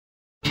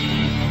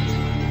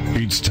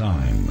It's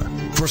time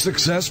for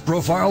Success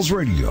Profiles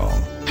Radio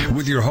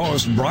with your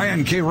host,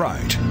 Brian K.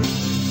 Wright.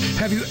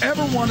 Have you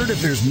ever wondered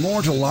if there's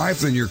more to life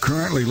than you're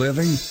currently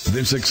living?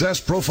 Then Success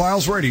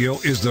Profiles Radio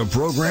is the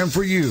program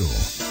for you.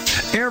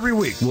 Every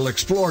week, we'll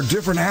explore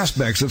different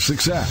aspects of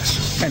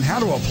success and how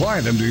to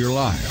apply them to your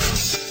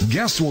life.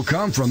 Guests will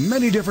come from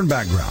many different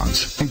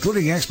backgrounds,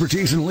 including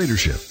expertise in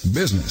leadership,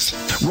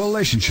 business,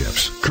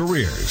 relationships,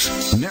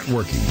 careers,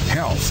 networking,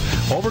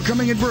 health,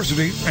 overcoming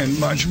adversity, and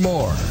much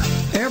more.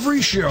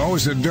 Every show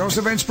is a dose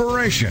of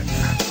inspiration.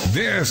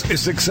 This is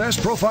Success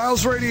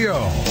Profiles Radio.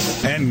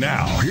 And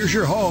now, here's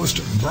your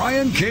host,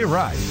 Brian K.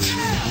 Wright.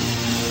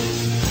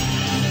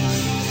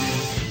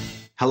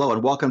 Hello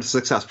and welcome to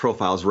Success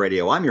Profiles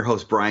Radio. I'm your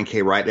host, Brian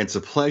K. Wright, and it's a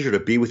pleasure to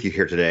be with you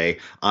here today.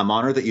 I'm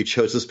honored that you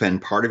chose to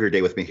spend part of your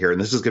day with me here, and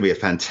this is going to be a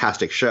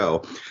fantastic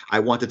show. I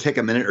want to take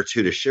a minute or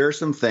two to share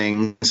some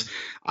things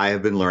I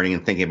have been learning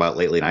and thinking about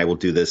lately, and I will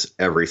do this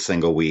every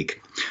single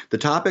week. The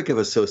topic of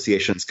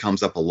associations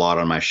comes up a lot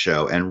on my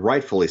show, and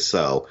rightfully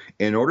so.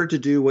 In order to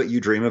do what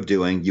you dream of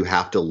doing, you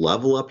have to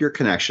level up your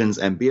connections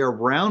and be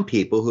around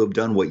people who have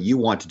done what you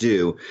want to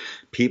do,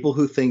 people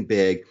who think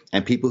big,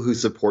 and people who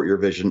support your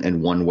vision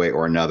in one way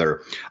or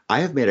another. I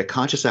have made a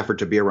conscious effort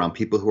to be around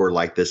people who are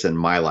like this in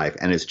my life,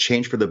 and it's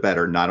changed for the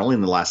better, not only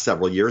in the last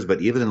several years,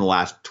 but even in the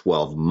last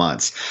 12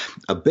 months.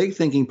 A big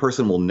thinking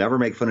person will never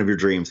make fun of your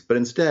dreams, but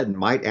instead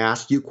might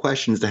ask you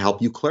questions to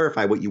help you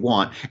clarify what you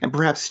want and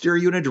perhaps steer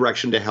you in a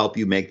direction to help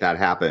you make that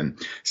happen.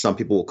 Some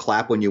people will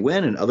clap when you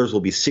win, and others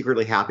will be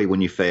secretly happy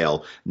when you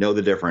fail. Know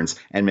the difference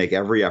and make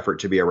every effort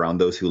to be around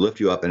those who lift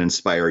you up and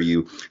inspire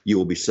you. You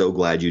will be so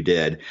glad you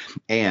did.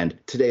 And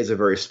today is a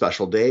very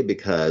special day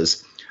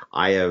because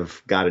I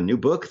have got a new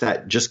book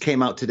that just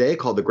came out today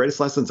called The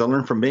Greatest Lessons I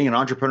Learned from Being an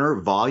Entrepreneur,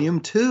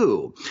 Volume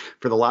 2.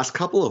 For the last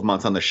couple of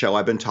months on the show,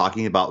 I've been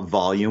talking about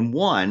Volume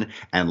 1,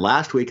 and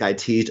last week I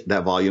teased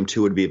that Volume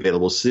 2 would be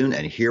available soon,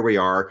 and here we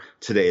are.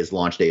 Today is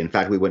launch day. In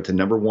fact, we went to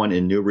number 1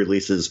 in new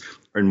releases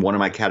in one of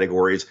my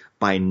categories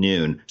by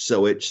noon.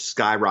 So it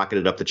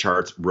skyrocketed up the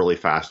charts really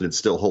fast, and it's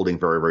still holding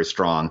very, very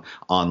strong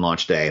on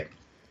launch day.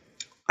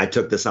 I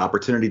took this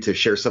opportunity to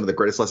share some of the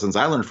greatest lessons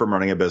I learned from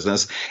running a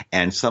business,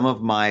 and some of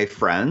my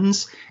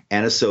friends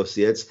and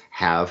associates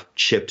have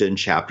chipped in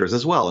chapters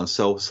as well. And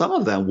so some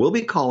of them will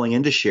be calling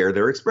in to share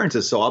their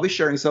experiences. So I'll be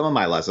sharing some of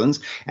my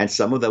lessons, and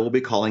some of them will be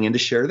calling in to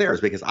share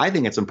theirs, because I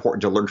think it's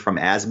important to learn from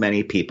as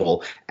many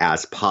people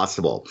as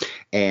possible.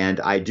 And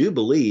I do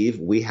believe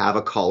we have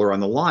a caller on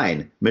the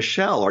line.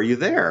 Michelle, are you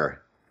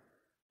there?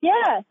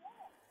 Yeah.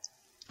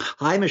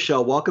 Hi,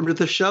 Michelle. Welcome to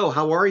the show.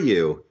 How are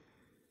you?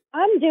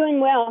 I'm doing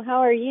well. How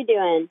are you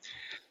doing?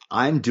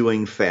 I'm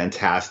doing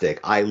fantastic.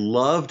 I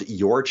loved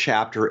your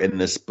chapter in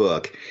this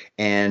book,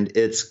 and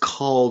it's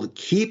called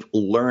Keep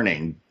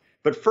Learning.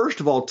 But first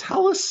of all,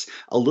 tell us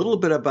a little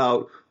bit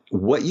about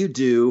what you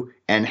do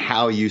and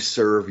how you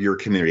serve your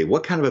community.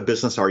 What kind of a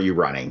business are you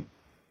running?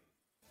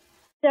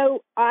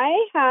 So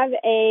I have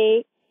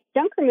a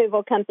junk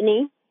removal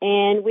company,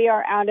 and we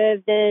are out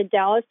of the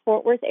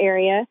Dallas-Fort Worth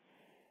area.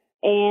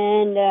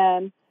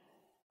 And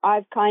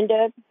I've kind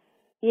of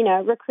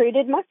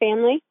recruited my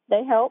family.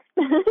 They help.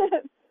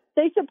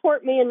 They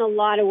support me in a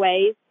lot of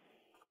ways.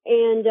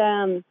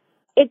 And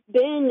it's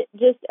been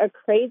just a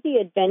crazy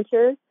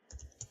adventure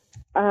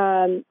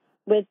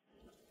with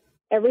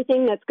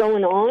everything that's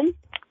going on.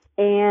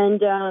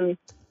 And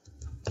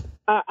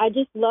I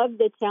just love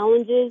the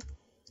challenges.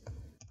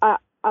 I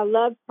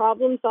love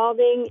problem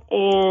solving.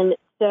 And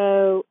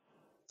so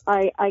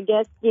I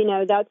guess,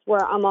 that's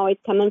where I'm always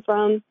coming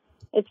from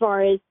as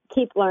far as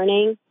keep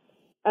learning.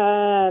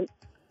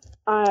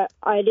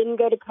 I didn't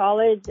go to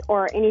college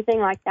or anything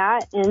like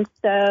that. And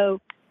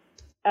so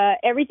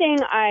everything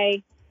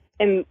I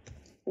am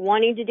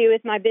wanting to do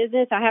with my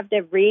business, I have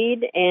to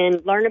read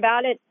and learn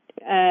about it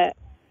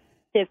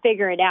to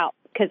figure it out,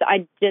 because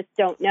I just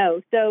don't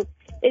know. So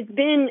it's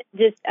been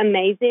just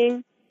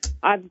amazing.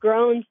 I've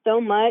grown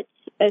so much,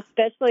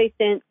 especially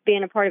since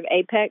being a part of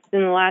Apex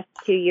in the last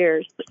 2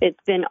 years. It's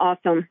been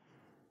awesome.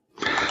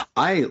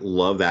 I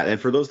love that.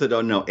 And for those that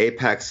don't know,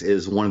 Apex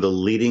is one of the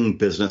leading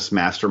business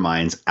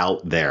masterminds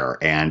out there.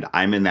 And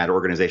I'm in that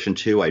organization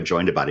too. I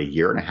joined about 1.5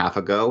 years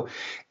ago.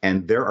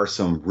 And there are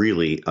some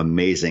really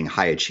amazing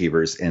high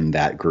achievers in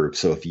that group.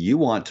 So if you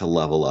want to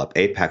level up,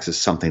 Apex is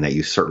something that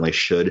you certainly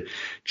should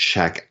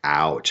check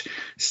out.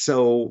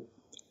 So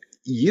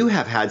you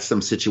have had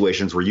some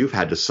situations where you've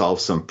had to solve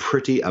some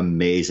pretty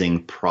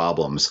amazing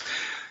problems.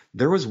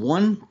 There was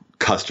one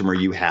customer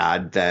you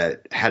had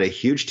that had a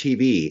huge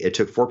TV. It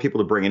took 4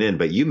 people to bring it in,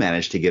 but you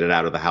managed to get it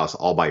out of the house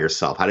all by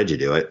yourself. How did you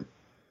do it?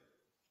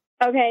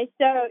 Okay,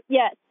 so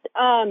yes,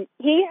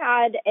 he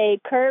had a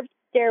curved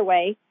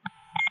stairway,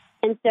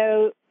 and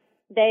so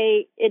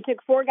it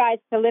took 4 guys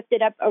to lift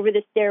it up over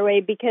the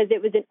stairway because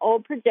it was an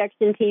old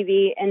projection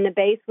TV and the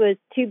base was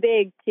too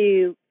big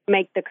to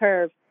make the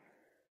curve.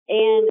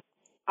 And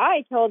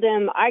I told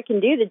him I can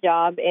do the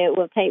job. It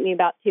will take me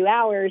about 2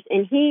 hours,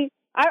 and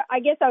I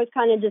guess I was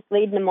kind of just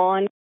leading him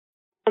on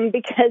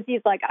because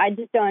he's like, I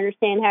just don't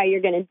understand how you're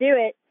going to do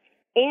it,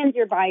 and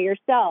you're by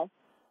yourself.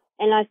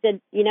 And I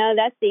said,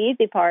 that's the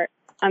easy part.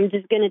 I'm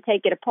just going to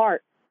take it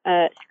apart,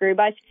 screw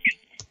by screw.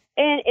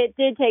 And it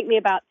did take me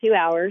about 2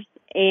 hours,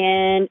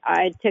 and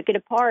I took it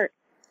apart.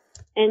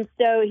 And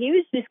so he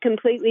was just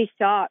completely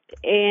shocked.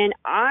 And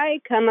I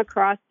come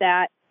across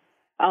that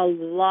a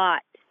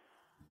lot.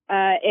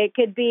 It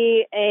could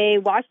be a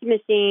washing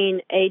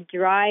machine, a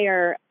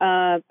dryer,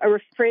 a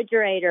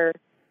refrigerator.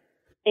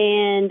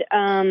 And,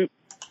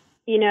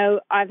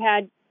 I've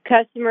had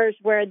customers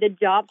where the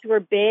jobs were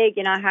big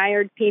and I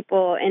hired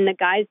people and the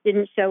guys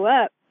didn't show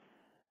up.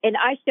 And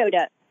I showed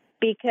up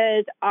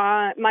because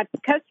my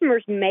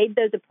customers made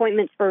those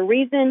appointments for a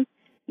reason,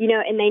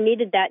 and they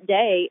needed that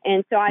day.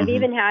 And so I've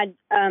even had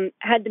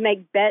to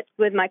make bets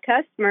with my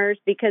customers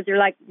because they're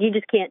like, you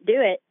just can't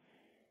do it.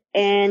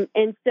 And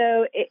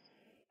so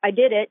I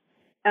did it.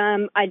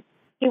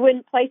 He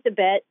wouldn't place a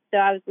bet, so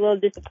I was a little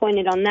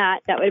disappointed on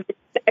that. That would have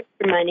been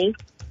extra money.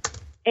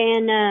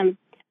 And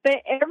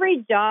but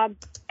every job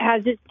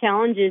has its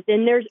challenges,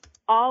 and there's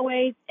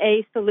always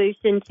a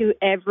solution to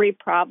every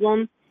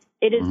problem.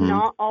 It is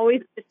not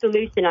always the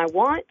solution I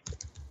want,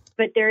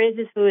 but there is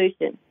a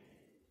solution.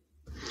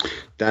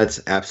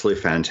 That's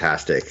absolutely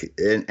fantastic.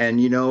 And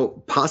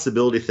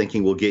possibility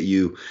thinking will get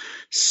you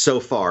so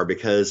far,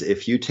 because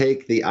if you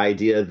take the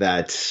idea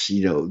that,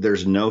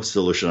 there's no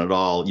solution at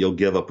all, you'll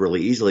give up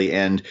really easily.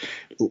 And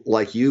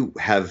like you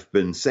have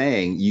been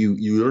saying, you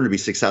learn to be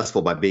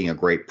successful by being a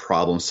great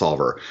problem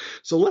solver.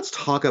 So let's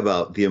talk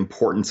about the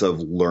importance of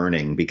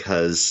learning,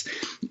 because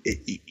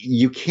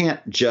you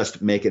can't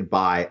just make it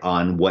by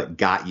on what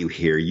got you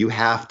here. You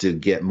have to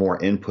get more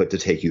input to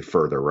take you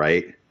further,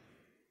 right?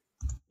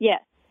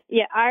 Yes.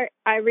 Yeah,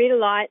 I read a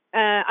lot.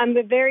 I'm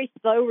a very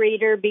slow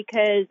reader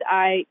because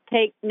I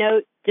take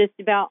notes just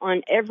about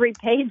on every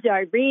page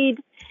I read.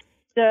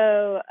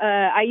 So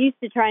I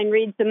used to try and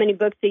read so many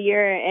books a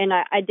year, and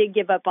I did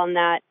give up on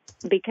that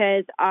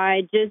because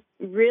I just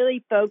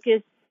really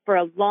focused for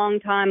a long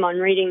time on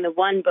reading the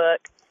one book.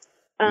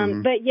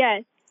 But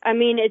yes,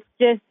 it's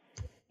just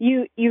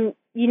you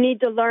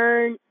need to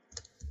learn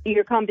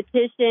your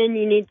competition.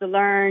 You need to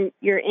learn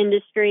your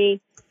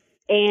industry.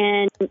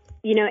 And,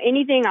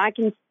 anything I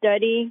can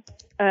study,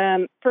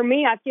 for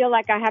me, I feel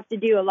like I have to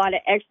do a lot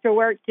of extra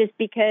work just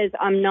because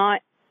I'm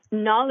not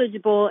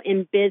knowledgeable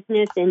in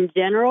business in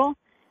general.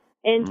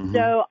 And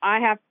so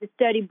I have to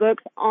study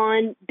books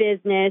on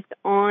business,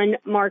 on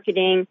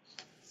marketing.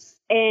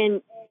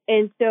 And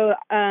so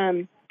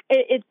I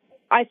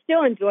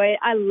still enjoy it.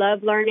 I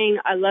love learning.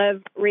 I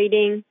love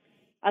reading.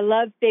 I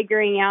love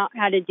figuring out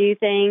how to do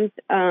things.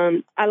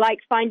 I like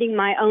finding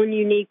my own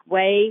unique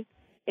way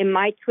and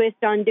my twist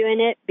on doing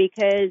it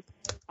because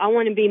I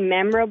want to be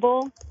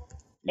memorable.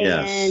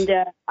 Yes.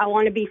 And I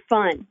want to be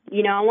fun.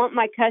 I want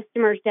my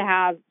customers to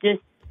have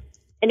just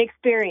an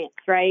experience,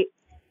 right?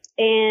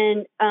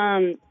 And,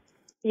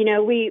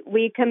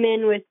 we come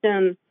in with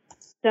some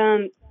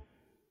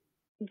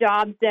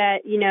jobs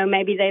that,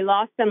 maybe they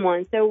lost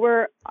someone. So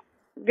we're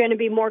going to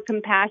be more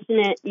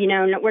compassionate.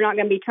 We're not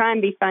going to be trying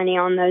to be funny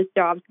on those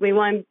jobs. We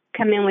want to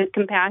come in with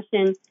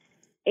compassion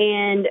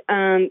and,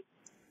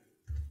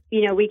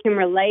 we can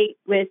relate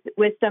with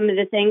some of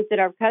the things that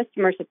our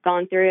customers have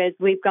gone through as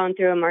we've gone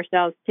through them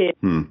ourselves too.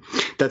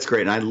 That's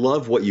great. And I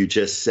love what you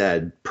just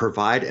said.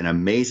 Provide an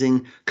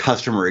amazing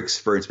customer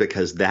experience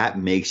because that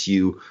makes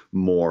you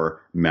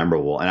more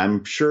memorable. And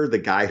I'm sure the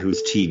guy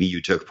whose TV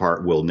you took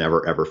apart will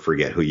never, ever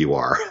forget who you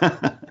are.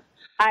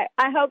 I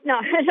hope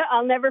not.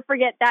 I'll never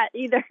forget that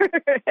either.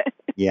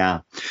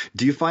 Yeah.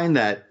 Do you find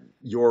that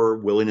your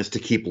willingness to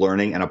keep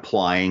learning and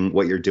applying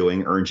what you're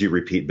doing earns you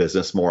repeat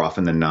business more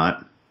often than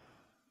not?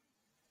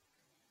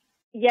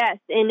 Yes,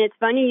 and it's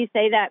funny you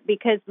say that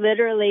because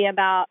literally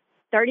about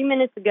 30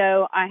 minutes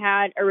ago, I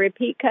had a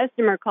repeat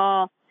customer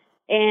call,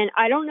 and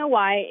I don't know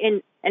why,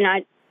 and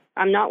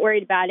I'm not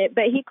worried about it,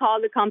 but he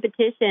called the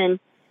competition,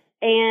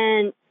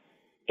 and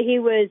he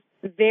was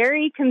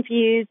very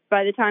confused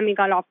by the time he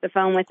got off the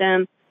phone with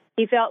them.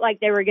 He felt like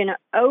they were going to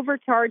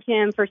overcharge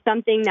him for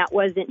something that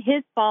wasn't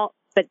his fault,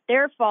 but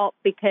their fault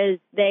because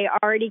they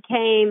already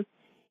came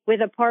with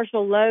a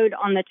partial load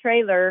on the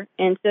trailer,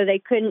 and so they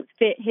couldn't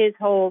fit his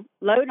whole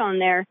load on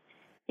there.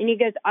 And he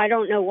goes, I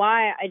don't know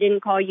why I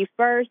didn't call you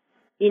first.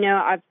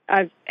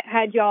 I've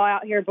had y'all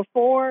out here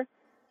before.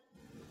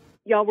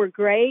 Y'all were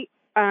great,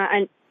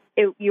 and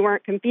you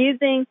weren't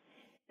confusing.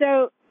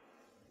 So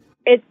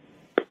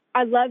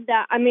I love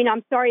that.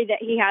 I'm sorry that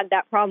he had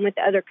that problem with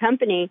the other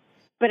company,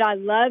 but I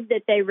love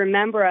that they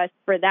remember us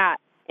for that.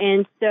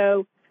 And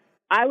so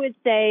I would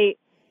say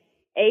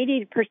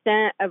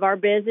 80% of our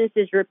business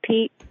is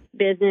repeat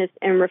business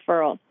and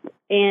referrals.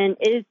 And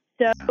it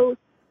is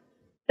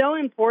so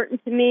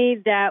important to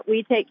me that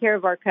we take care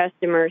of our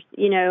customers.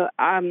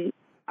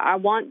 I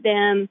want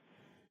them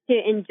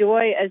to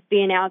enjoy us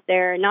being out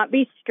there, not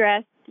be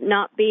stressed,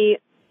 not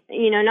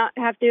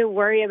have to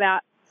worry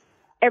about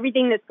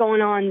everything that's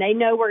going on. They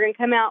know we're going to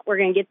come out, we're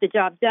going to get the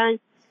job done,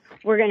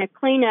 we're going to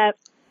clean up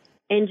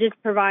and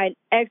just provide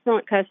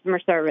excellent customer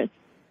service.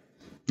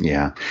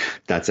 Yeah.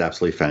 That's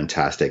absolutely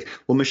fantastic.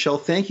 Well, Michelle,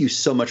 thank you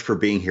so much for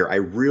being here. I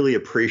really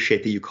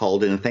appreciate that you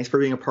called in, and thanks for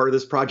being a part of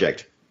this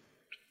project.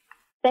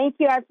 Thank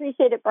you. I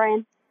appreciate it,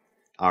 Brian.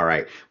 All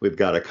right. We've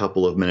got a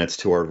couple of minutes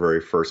to our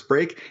very first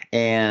break.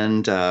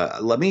 And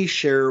let me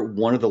share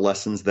one of the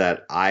lessons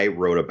that I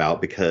wrote about,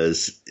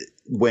 because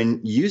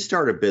when you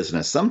start a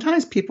business,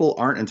 sometimes people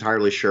aren't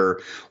entirely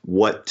sure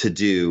what to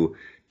do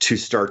to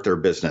start their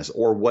business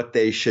or what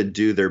they should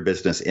do their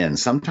business in.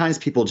 Sometimes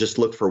people just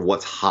look for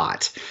what's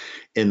hot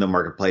in the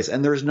marketplace,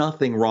 and there's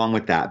nothing wrong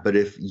with that. But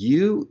if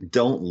you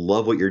don't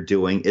love what you're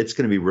doing, it's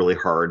going to be really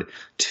hard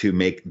to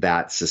make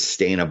that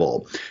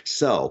sustainable.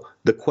 So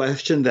the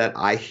question that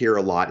I hear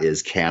a lot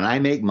is, can I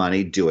make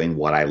money doing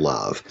what I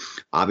love?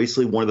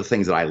 Obviously, one of the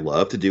things that I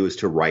love to do is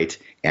to write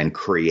and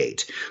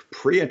create.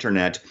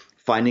 Pre-internet,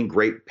 finding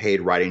great paid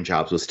writing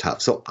jobs was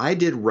tough. So I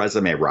did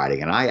resume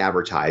writing, and I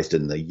advertised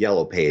in the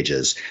Yellow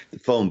Pages, the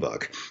phone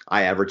book.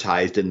 I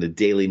advertised in the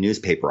daily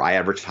newspaper. I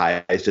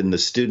advertised in the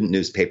student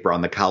newspaper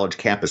on the college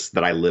campus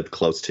that I lived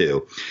close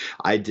to.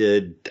 I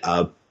did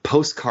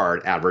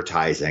postcard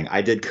advertising.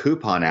 I did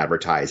coupon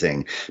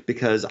advertising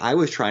because I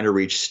was trying to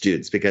reach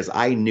students, because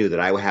I knew that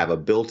I would have a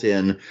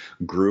built-in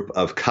group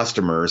of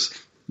customers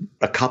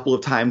a couple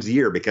of times a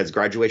year because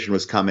graduation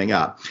was coming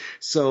up.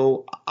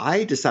 So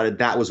I decided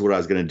that was what I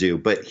was going to do.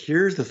 But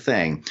here's the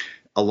thing.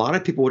 A lot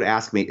of people would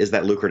ask me, is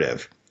that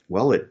lucrative?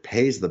 Well, it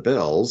pays the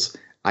bills.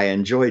 I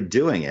enjoyed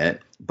doing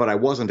it, but I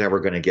wasn't ever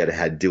going to get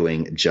ahead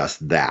doing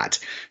just that.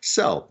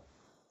 So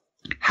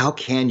how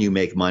can you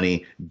make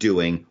money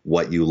doing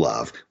what you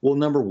love? Well,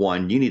 number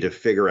one, you need to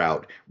figure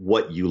out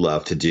what you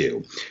love to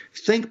do.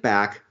 Think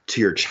back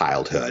to your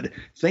childhood.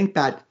 Think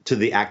back to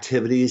the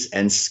activities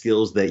and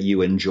skills that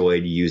you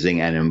enjoyed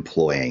using and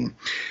employing.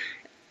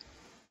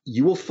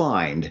 You will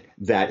find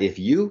that if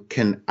you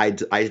can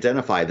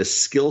identify the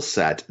skill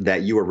set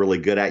that you are really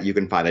good at, you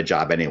can find a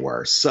job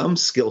anywhere. Some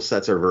skill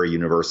sets are very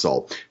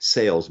universal: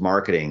 sales,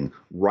 marketing,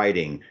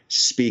 writing,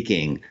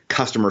 speaking,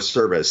 customer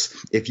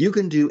service. If you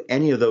can do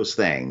any of those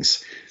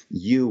things,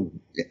 you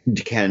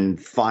can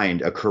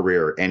find a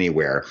career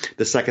anywhere.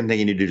 The second thing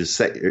you need to do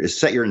is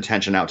set your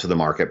intention out to the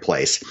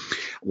marketplace.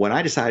 When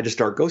I decided to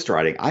start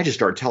ghostwriting, I just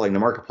started telling the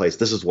marketplace,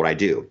 this is what I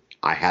do.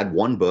 I had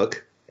one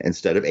book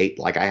instead of 8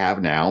 like I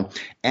have now,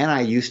 and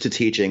I used to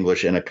teach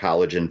English in a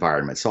college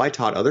environment. So I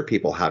taught other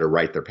people how to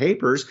write their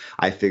papers.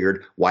 I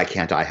figured, why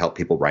can't I help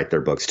people write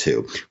their books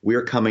too? We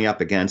are coming up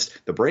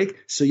against the break.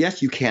 So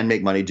yes, you can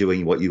make money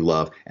doing what you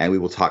love, and we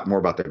will talk more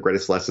about the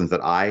greatest lessons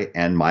that I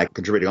and my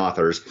contributing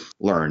authors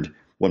learned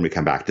when we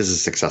come back. This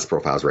is Success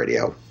Profiles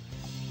Radio.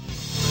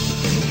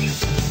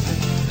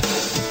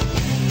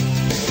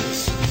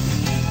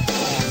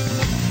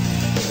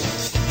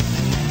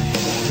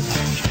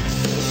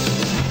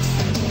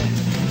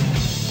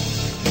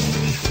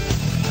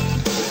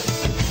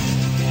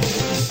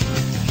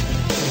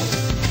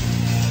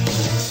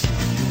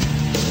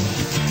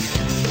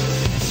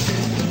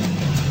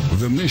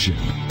 The mission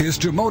is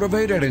to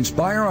motivate and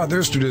inspire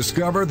others to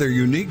discover their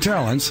unique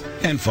talents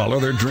and follow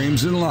their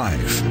dreams in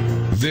life.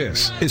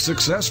 This is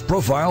Success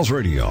Profiles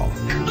Radio.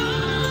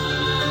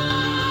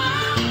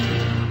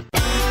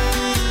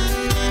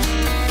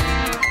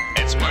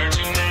 It's words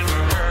you never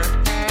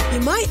heard. You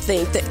might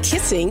think that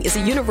kissing is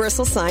a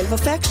universal sign of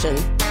affection,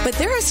 but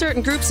there are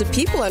certain groups of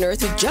people on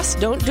Earth who just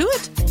don't do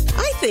it.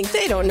 I think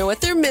they don't know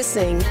what they're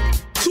missing.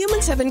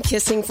 Humans have been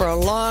kissing for a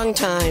long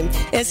time,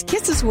 as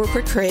kisses were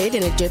portrayed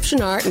in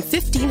Egyptian art in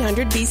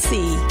 1500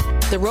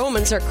 BC. The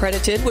Romans are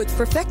credited with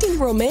perfecting the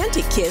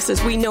romantic kiss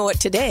as we know it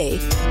today.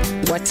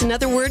 What's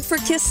another word for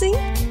kissing?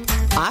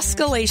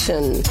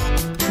 Osculation.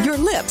 Your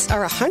lips are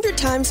 100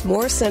 times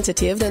more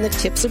sensitive than the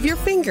tips of your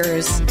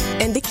fingers,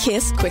 and the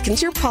kiss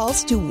quickens your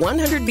pulse to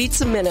 100 beats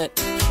a minute.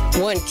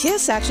 One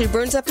kiss actually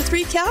burns up to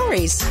 3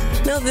 calories.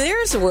 Now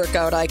there's a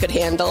workout I could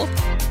handle.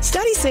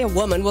 Studies say a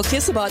woman will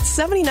kiss about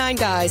 79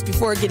 guys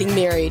before getting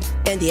married,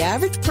 and the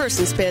average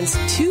person spends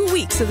 2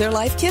 weeks of their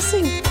life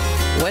kissing.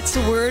 What's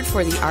the word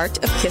for the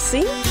art of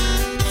kissing?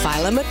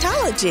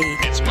 Philematology.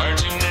 It's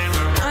words you never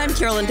heard. I'm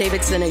Carolyn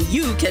Davidson, and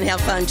you can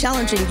have fun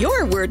challenging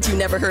your words you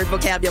never heard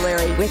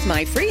vocabulary with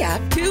my free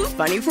app, Too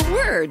Funny for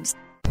Words.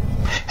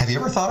 Have you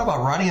ever thought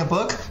about writing a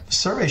book?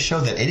 Surveys show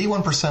that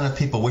 81% of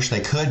people wish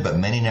they could, but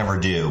many never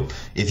do.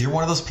 If you're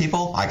one of those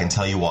people, I can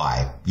tell you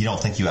why. You don't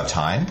think you have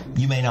time,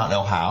 you may not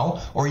know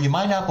how, or you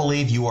might not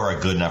believe you are a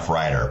good enough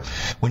writer.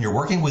 When you're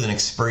working with an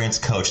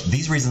experienced coach,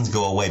 these reasons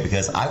go away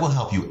because I will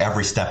help you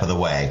every step of the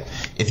way.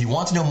 If you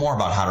want to know more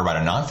about how to write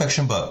a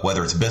nonfiction book,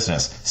 whether it's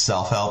business,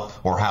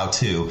 self-help, or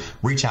how-to,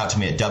 reach out to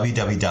me at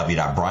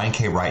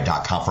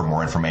www.briankwright.com for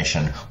more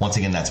information. Once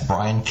again, that's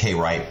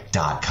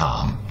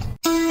briankwright.com.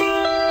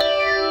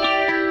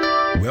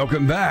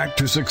 Welcome back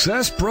to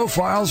Success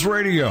Profiles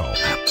Radio.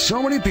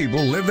 So many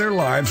people live their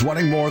lives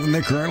wanting more than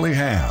they currently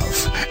have.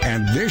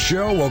 And this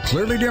show will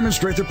clearly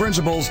demonstrate the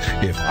principles,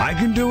 if I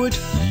can do it,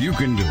 you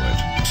can do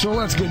it. So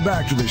let's get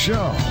back to the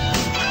show.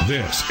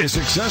 This is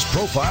Success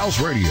Profiles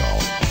Radio.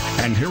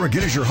 And here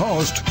again is your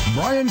host,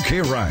 Brian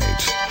K.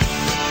 Wright.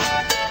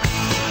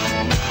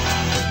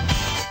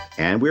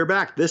 And we're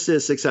back. This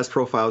is Success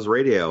Profiles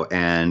Radio,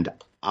 and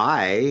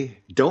I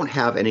don't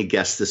have any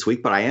guests this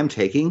week, but I am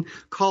taking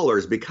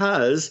callers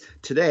because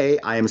today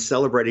I am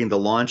celebrating the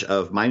launch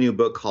of my new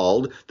book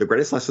called The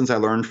Greatest Lessons I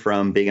Learned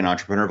from Being an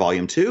Entrepreneur,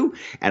 Volume 2.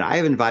 And I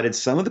have invited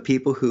some of the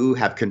people who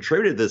have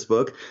contributed to this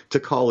book to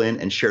call in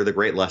and share the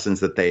great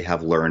lessons that they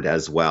have learned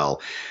as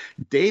well.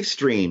 Dave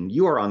Stream,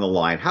 you are on the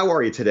line. How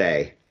are you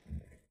today?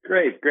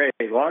 Great.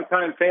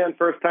 Long-time fan,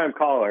 first-time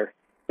caller.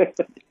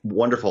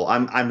 Wonderful.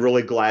 I'm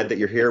really glad that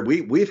you're here.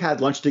 We've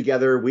had lunch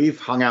together. We've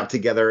hung out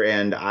together,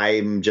 and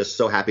I'm just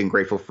so happy and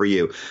grateful for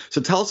you. So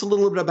tell us a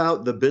little bit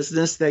about the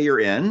business that you're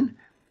in.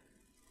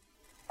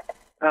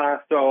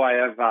 So I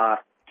have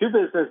two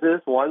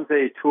businesses. One's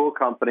a tool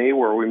company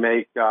where we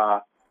make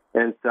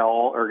and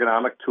sell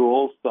ergonomic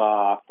tools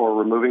for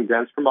removing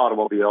dents from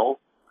automobiles.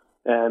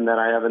 And then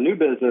I have a new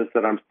business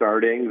that I'm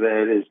starting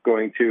that is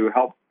going to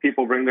help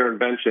people bring their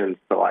inventions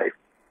to life.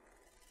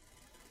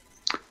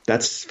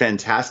 That's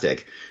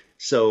fantastic.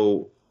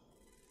 So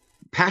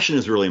passion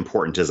is really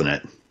important, isn't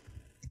it?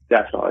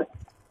 Definitely.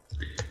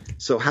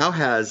 So how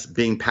has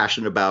being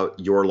passionate about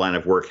your line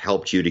of work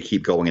helped you to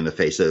keep going in the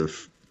face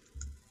of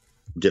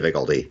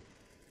difficulty?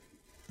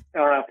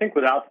 I think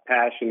without the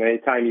passion,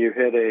 anytime you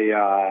hit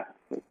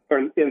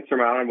an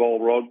insurmountable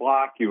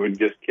roadblock, you would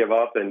just give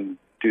up and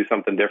do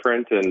something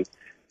different. And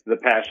the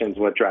passion is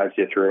what drives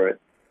you through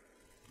it.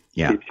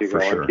 Yeah, keeps you for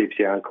going, sure. Keeps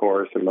you on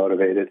course and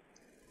motivated.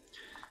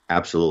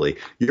 Absolutely.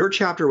 Your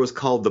chapter was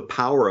called The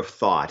Power of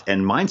Thought,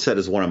 and mindset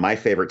is one of my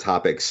favorite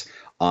topics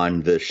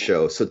on this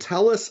show. So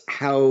tell us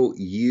how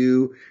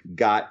you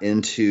got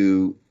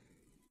into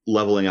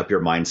leveling up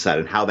your mindset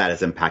and how that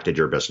has impacted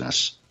your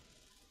business.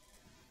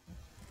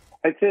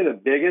 I'd say the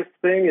biggest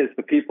thing is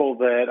the people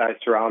that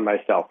I surround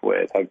myself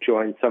with. I've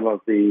joined some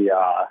of the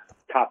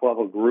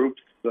top-level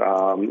groups.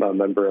 I'm a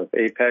member of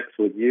Apex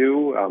with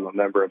you. I'm a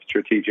member of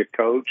Strategic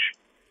Coach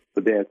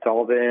with Dan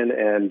Sullivan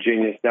and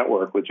Genius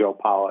Network with Joe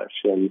Polish.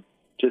 And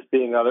just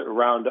being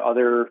around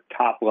other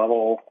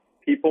top-level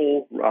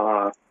people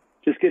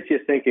just gets you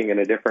thinking in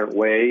a different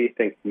way.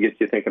 Gets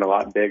you thinking a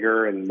lot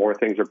bigger and more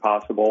things are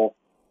possible.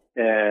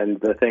 And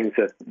the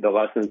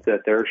lessons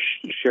that they're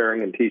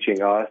sharing and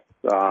teaching us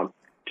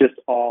just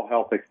all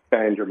help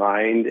expand your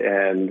mind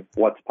and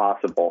what's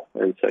possible.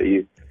 And so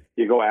you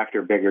go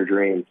after bigger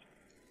dreams.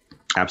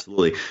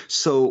 Absolutely.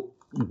 So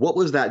what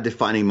was that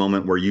defining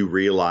moment where you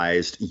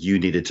realized you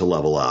needed to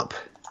level up?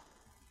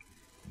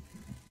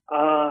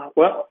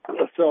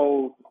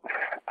 So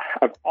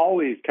I've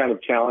always kind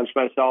of challenged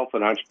myself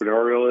in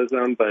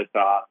entrepreneurialism, but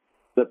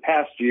the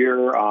past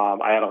year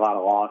I had a lot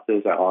of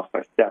losses. I lost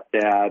my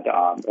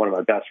stepdad, one of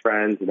my best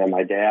friends, and then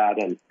my dad.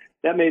 And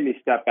that made me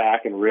step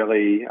back and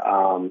really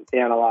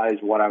analyze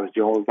what I was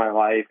doing with my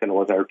life and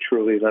was I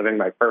truly living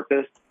my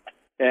purpose.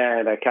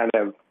 And I kind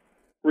of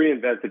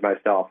reinvented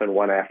myself and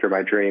went after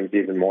my dreams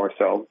even more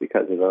so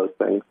because of those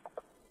things.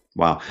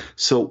 Wow.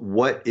 So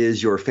what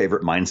is your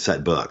favorite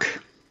mindset book?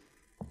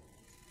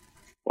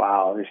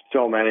 Wow, there's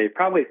so many.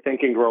 Probably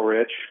Think and Grow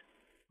Rich.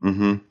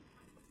 Mm-hmm.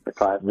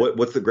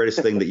 What's the greatest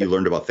thing that you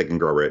learned about Think and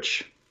Grow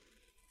Rich?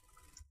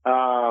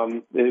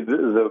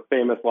 The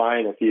famous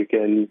line, if you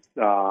can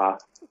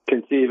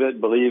conceive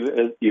it, believe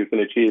it, you can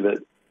achieve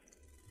it.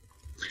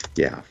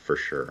 Yeah, for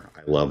sure.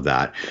 I love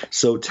that.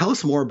 So tell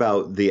us more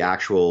about the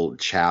actual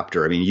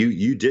chapter. I mean,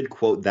 you did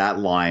quote that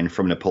line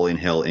from Napoleon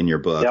Hill in your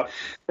book.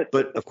 Yep.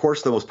 But of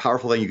course, the most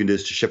powerful thing you can do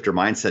is to shift your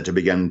mindset to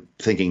begin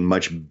thinking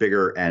much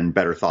bigger and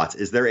better thoughts.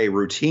 Is there a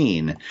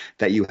routine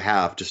that you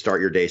have to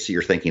start your day so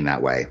you're thinking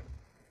that way?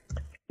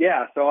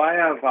 Yeah, so I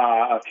have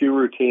a few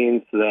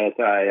routines that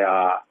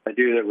I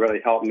do that really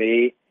help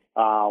me.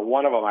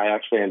 One of them I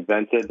actually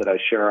invented that I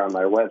share on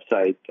my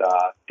website,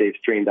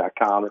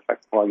 davestream.com, if I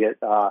can plug it.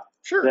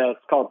 Sure. It's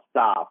called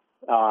STOP.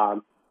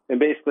 And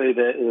basically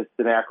it's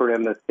an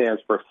acronym that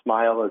stands for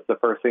SMILE is the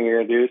first thing you're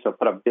going to do. So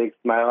put a big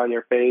smile on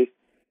your face.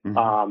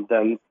 Mm-hmm.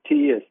 Then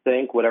T is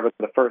think, whatever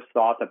the first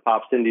thought that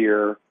pops into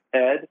your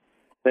head,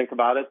 think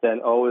about it.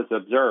 Then O is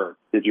observe.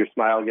 Did your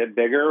smile get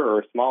bigger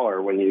or smaller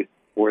when you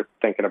were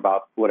thinking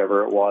about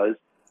whatever it was?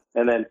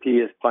 And then P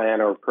is plan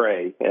or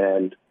pray,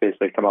 and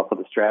basically come up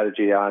with a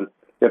strategy on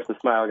if the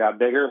smile got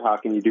bigger, how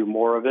can you do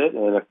more of it?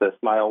 And if the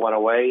smile went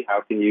away,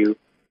 how can you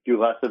do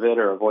less of it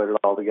or avoid it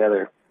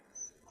altogether?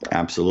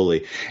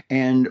 Absolutely.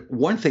 And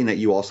one thing that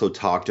you also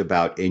talked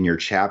about in your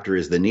chapter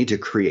is the need to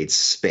create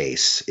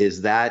space.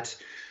 Is that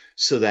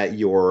so that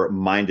your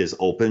mind is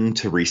open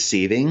to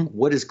receiving?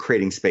 What is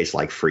creating space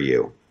like for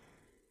you?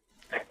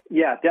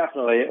 Yeah,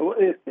 definitely.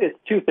 It's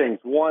two things.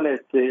 One,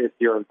 it's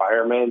your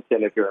environment,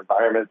 and if your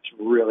environment's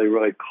really,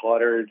 really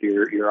cluttered,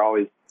 you're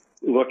always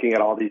looking at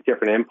all these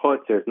different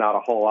inputs. There's not a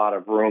whole lot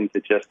of room to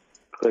just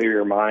clear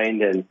your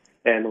mind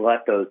and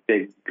let those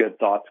big, good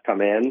thoughts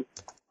come in.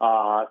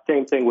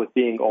 Same thing with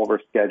being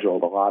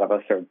overscheduled. A lot of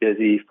us are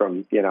busy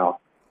from,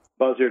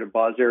 buzzer to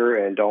buzzer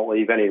and don't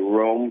leave any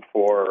room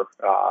for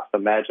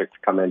some magic to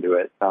come into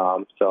it.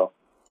 So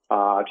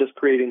just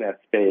creating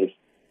that space.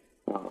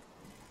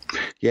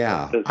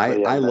 Yeah,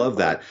 I love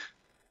that.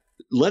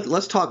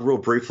 Let's talk real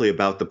briefly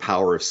about the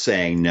power of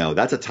saying no.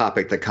 That's a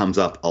topic that comes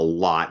up a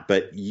lot,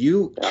 but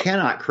you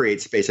cannot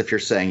create space if you're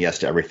saying yes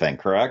to everything,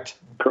 correct?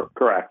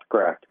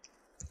 Correct.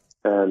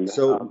 And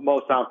So-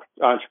 most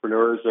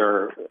entrepreneurs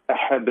are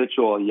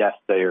habitual yes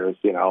sayers,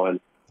 and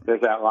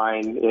there's that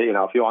line,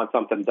 if you want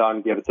something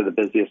done, give it to the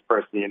busiest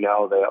person you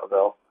know.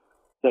 They'll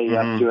say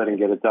yes to it and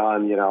get it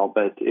done,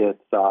 but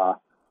it's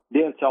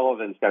Dan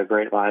Sullivan's got a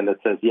great line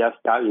that says, yes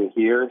got you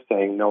here,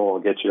 saying no will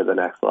get you to the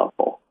next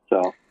level.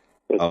 So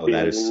it's that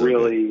being is so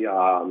really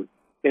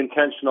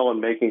intentional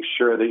and making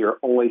sure that you're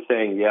only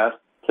saying yes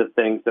to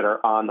things that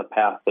are on the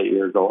path that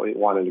you're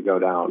wanting to go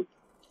down.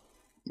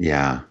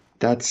 Yeah,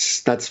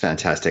 that's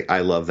fantastic. I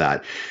love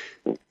that.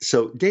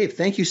 So, Dave,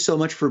 thank you so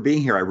much for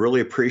being here. I really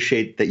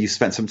appreciate that you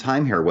spent some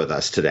time here with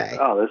us today.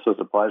 Oh, this was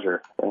a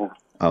pleasure. Yeah.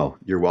 Oh,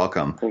 you're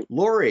welcome.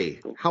 Lori,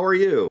 how are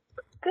you?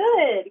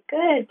 Good.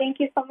 Thank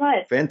you so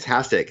much.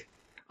 Fantastic.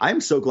 I'm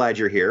so glad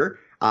you're here.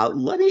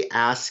 Let me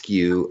ask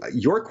you,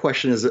 your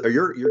question is, or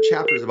your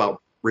chapter is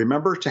about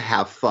remember to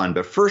have fun.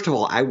 But first of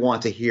all, I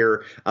want to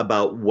hear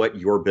about what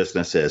your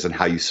business is and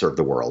how you serve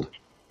the world.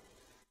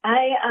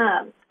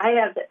 I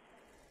have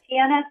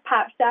TNS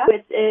Pop Shop,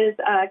 which is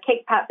a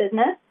cake pop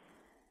business,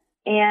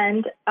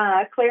 and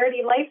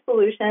Clarity Life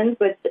Solutions,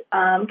 which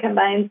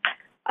combines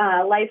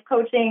life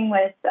coaching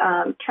with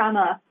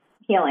trauma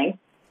healing.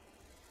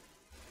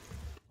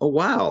 Oh,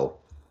 wow.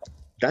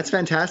 That's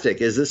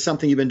fantastic. Is this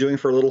something you've been doing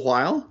for a little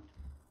while?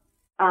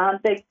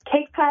 The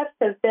cake pops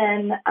have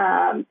been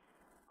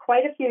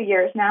quite a few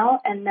years now,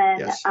 and then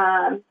Yes.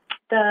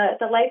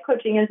 The life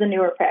coaching is a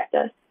newer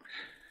practice.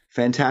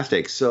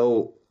 Fantastic.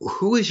 So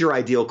who is your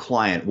ideal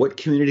client? What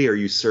community are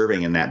you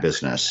serving in that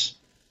business?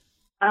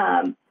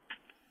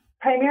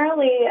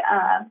 Primarily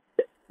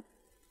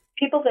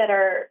people that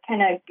are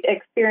kind of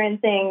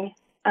experiencing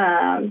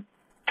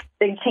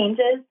big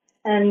changes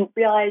and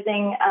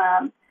realizing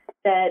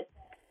that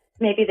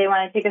maybe they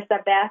want to take a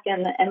step back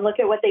and look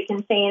at what they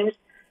can change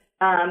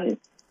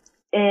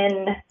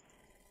in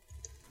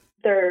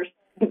their,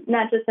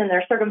 not just in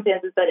their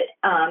circumstances, but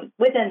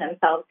within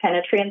themselves, kind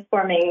of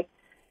transforming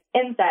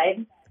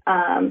inside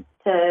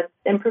to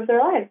improve their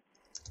lives.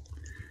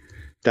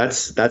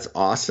 That's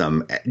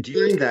awesome. Do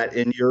you think that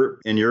in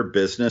your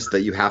business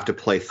that you have to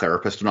play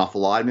therapist an awful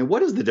lot? I mean,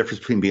 what is the difference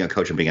between being a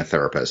coach and being a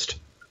therapist?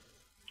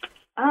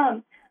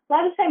 A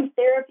lot of times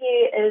therapy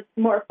is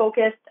more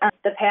focused on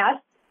the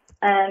past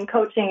and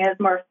coaching is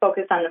more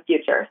focused on the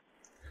future.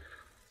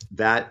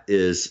 That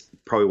is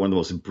probably one of the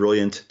most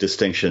brilliant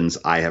distinctions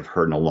I have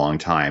heard in a long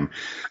time.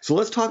 So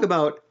let's talk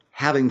about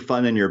having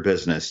fun in your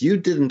business. You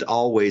didn't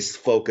always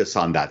focus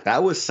on that.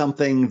 That was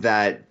something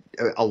that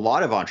a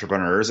lot of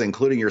entrepreneurs,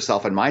 including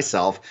yourself and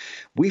myself,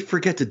 we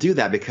forget to do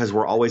that because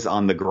we're always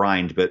on the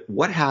grind. But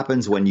what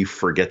happens when you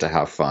forget to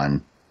have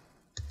fun?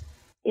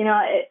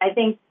 I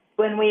think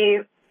when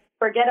we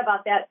forget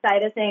about that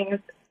side of things,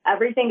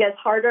 everything gets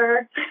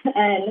harder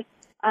and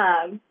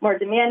more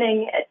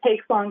demanding. It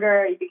takes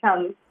longer. You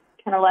become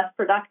kind of less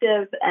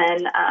productive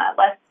and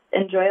less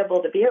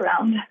enjoyable to be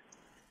around.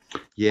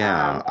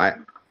 Yeah.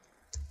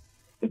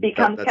 It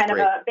becomes that's kind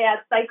great. of a bad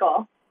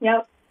cycle.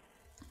 Yep.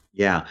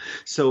 Yeah.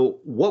 So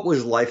what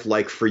was life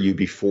like for you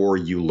before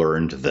you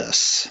learned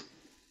this?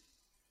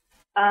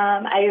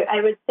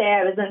 I would say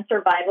I was in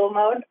survival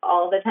mode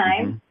all the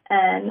time,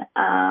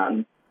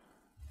 and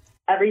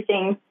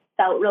everything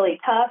felt really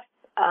tough,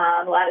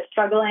 a lot of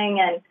struggling,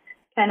 and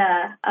kind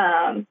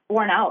of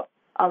worn out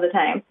all the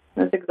time.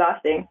 It was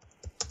exhausting.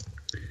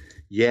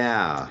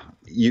 Yeah.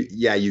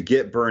 You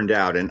get burned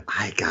out. And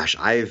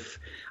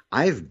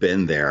I've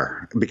been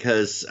there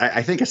because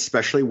I think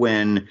especially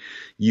when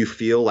you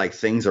feel like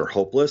things are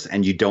hopeless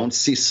and you don't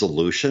see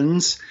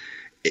solutions,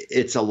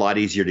 it's a lot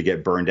easier to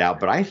get burned out.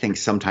 But I think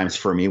sometimes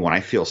for me, when I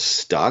feel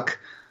stuck,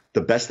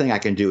 the best thing I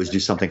can do is do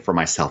something for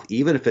myself,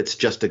 even if it's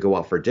just to go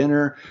out for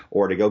dinner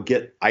or to go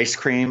get ice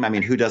cream. I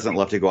mean, who doesn't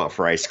love to go out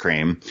for ice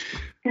cream?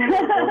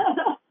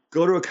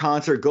 Go to a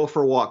concert, go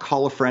for a walk,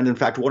 call a friend. In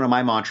fact, one of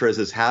my mantras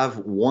is have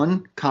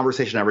one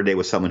conversation every day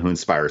with someone who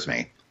inspires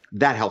me.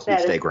 That helps me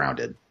stay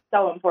grounded.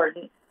 So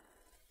important.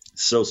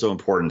 So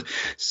important.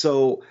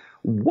 So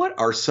what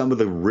are some of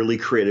the really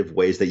creative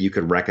ways that you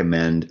could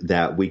recommend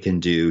that we can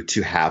do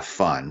to have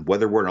fun,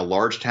 whether we're in a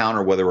large town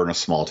or whether we're in a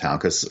small town?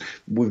 Because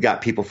we've got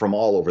people from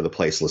all over the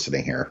place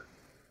listening here.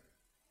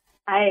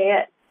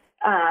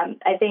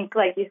 I think,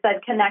 like you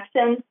said,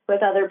 connections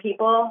with other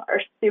people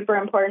are super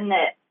important.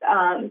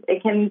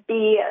 It can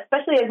be,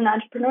 especially as an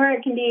entrepreneur,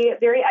 it can be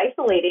very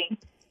isolating,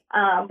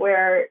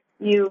 where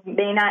you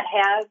may not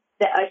have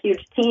a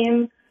huge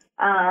team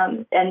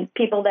and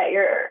people that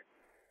you're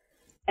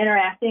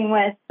interacting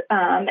with,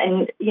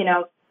 and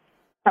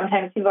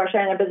sometimes people are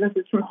sharing their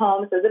businesses from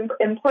home. So it's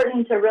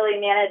important to really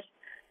manage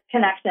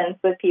connections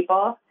with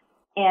people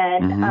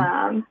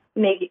and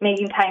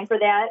making time for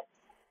that.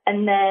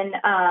 And then,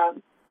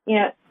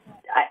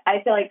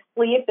 I feel like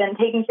sleep and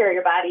taking care of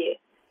your body is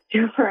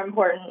super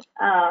important.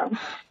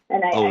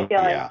 And I feel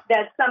like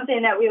that's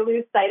something that we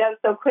lose sight of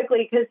so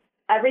quickly because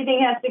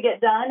everything has to get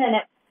done and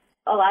it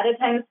a lot of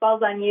times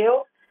falls on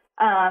you.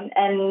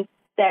 and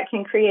that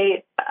can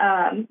create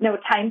no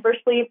time for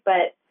sleep,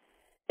 but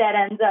that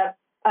ends up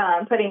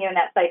putting you in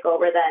that cycle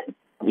where then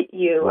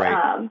you're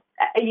not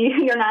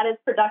as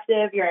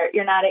productive.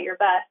 You're not at your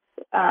best.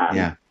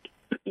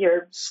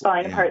 You're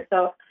falling apart.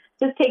 So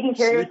just taking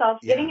care of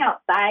yourself, getting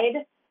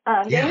outside,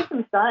 getting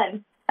some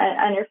sun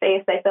on your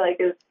face, I feel like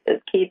is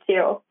key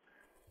too.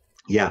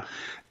 Yeah.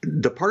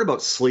 The part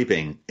about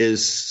sleeping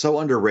is so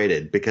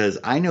underrated because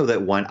I know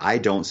that when I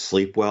don't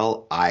sleep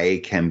well, I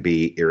can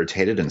be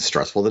irritated and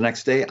stressful the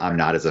next day. I'm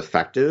not as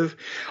effective.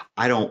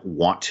 I don't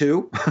want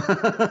to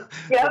the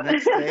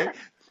next day,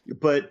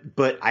 but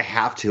I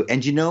have to.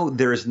 And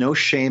there is no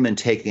shame in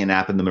taking a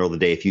nap in the middle of the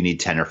day if you need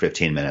 10 or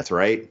 15 minutes,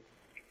 right?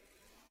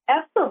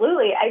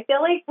 Absolutely. I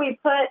feel like we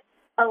put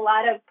a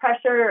lot of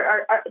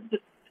pressure, our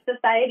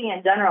society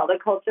in general, the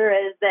culture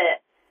is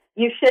that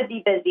you should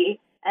be busy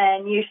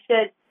and you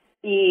should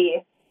be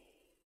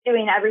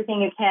doing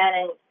everything you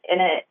can.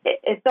 And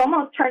it's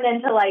almost turned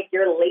into like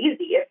you're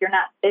lazy if you're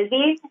not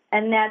busy.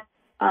 And that's,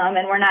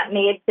 and we're not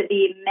made to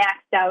be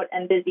maxed out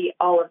and busy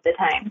all of the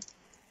time.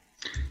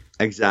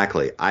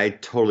 Exactly. I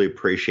totally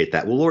appreciate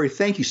that. Well, Lori,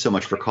 thank you so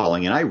much for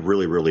calling in. I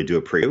really, really do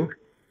appreciate you.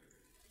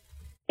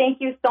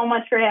 Thank you so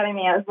much for having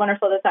me. It was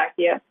wonderful to talk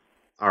to you.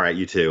 All right.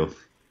 You too.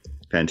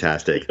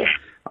 Fantastic.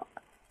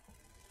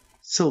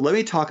 So let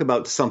me talk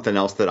about something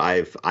else that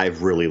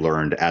I've really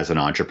learned as an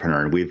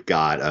entrepreneur. And we've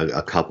got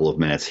a couple of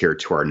minutes here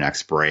to our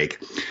next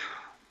break.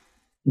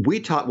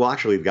 We've got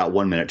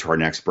 1 minute to our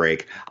next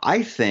break.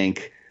 I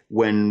think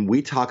when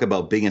we talk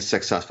about being a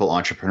successful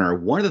entrepreneur,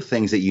 one of the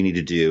things that you need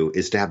to do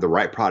is to have the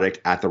right product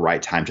at the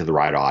right time to the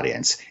right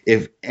audience.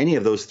 If any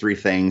of those three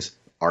things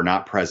are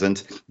not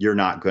present, you're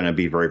not going to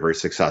be very, very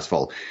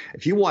successful.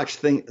 If you watch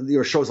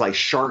shows like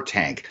Shark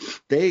Tank,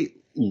 they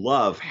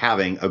love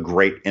having a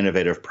great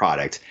innovative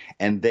product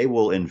and they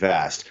will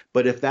invest.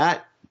 But if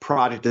that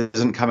product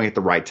isn't coming at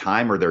the right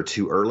time or they're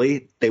too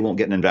early, they won't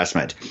get an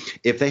investment.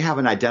 If they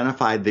haven't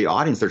identified the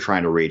audience they're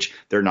trying to reach,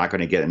 they're not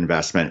going to get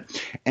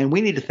investment. And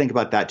we need to think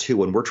about that too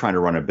when we're trying to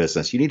run a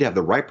business. You need to have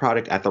the right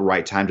product at the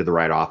right time to the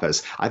right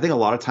office. I think a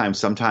lot of times,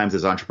 sometimes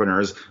as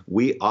entrepreneurs,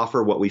 we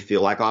offer what we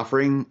feel like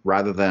offering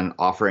rather than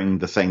offering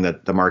the thing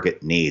that the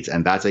market needs.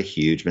 And that's a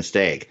huge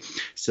mistake.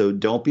 So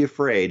don't be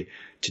afraid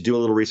to do a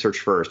little research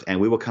first.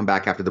 And we will come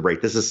back after the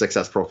break. This is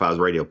Success Profiles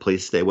Radio.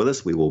 Please stay with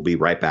us. We will be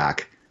right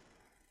back.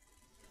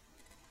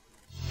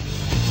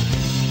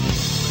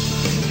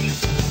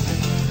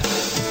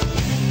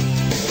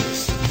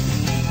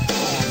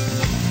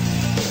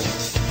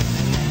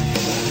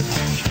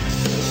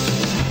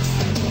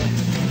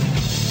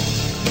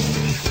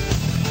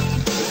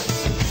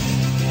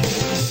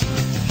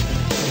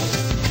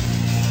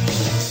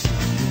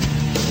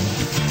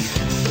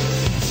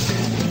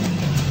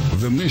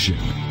 Mission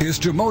is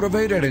to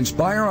motivate and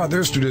inspire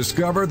others to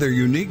discover their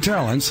unique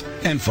talents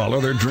and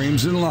follow their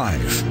dreams in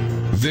life.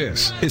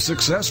 This is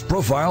Success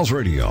Profiles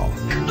Radio.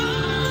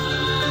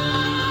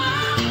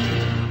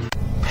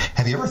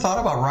 Have you ever thought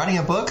about writing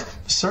a book?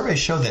 Surveys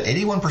show that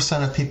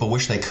 81% of people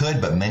wish they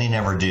could, but many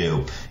never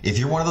do. If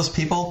you're one of those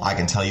people, I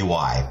can tell you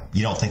why.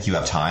 You don't think you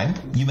have time,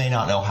 you may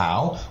not know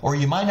how, or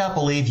you might not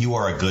believe you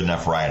are a good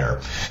enough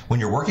writer. When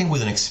you're working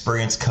with an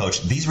experienced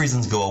coach, these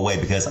reasons go away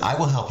because I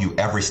will help you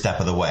every step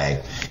of the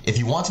way. If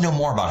you want to know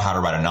more about how to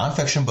write a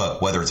nonfiction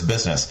book, whether it's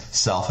business,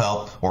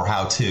 self-help, or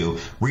how-to,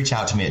 reach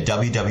out to me at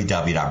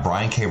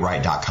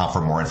www.briankwright.com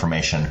for more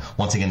information.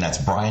 Once again, that's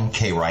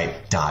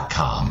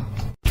briankwright.com.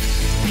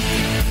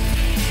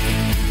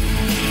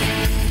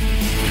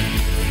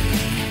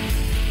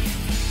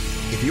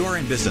 If you are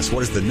in business,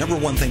 what is the number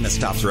one thing that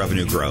stops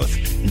revenue growth?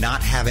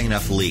 Not having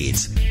enough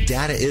leads.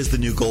 Data is the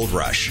new gold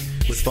rush.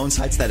 With phone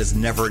sites, that is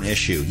never an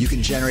issue. You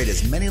can generate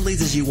as many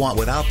leads as you want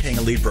without paying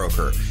a lead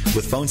broker.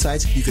 With phone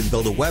sites, you can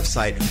build a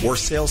website or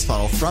sales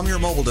funnel from your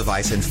mobile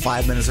device in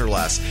 5 minutes or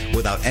less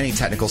without any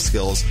technical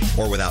skills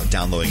or without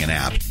downloading an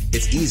app.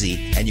 It's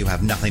easy and you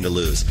have nothing to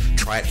lose.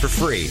 Try it for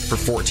free for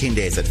 14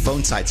 days at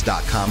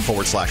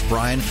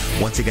phonesites.com/Brian.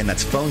 Once again,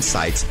 that's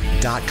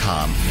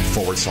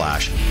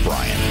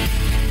phonesites.com/Brian.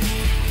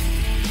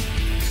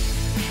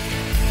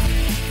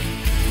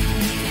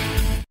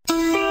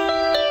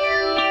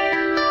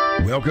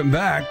 Welcome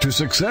back to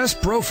Success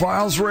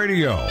Profiles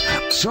Radio.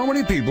 So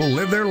many people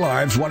live their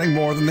lives wanting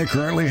more than they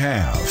currently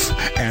have.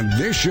 And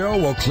this show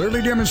will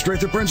clearly demonstrate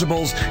the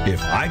principles, if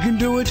I can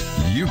do it,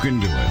 you can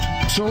do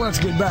it. So let's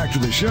get back to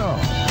the show.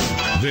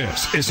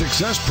 This is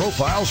Success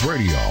Profiles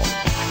Radio.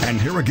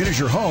 And here again is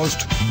your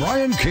host,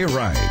 Brian K.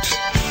 Wright.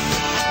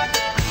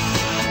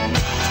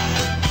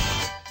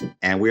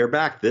 And we are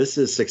back. This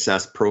is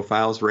Success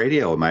Profiles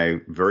Radio. My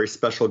very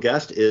special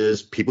guest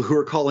is people who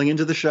are calling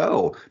into the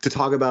show to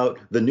talk about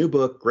the new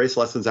book, Grace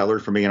Lessons I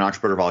Learned from Being an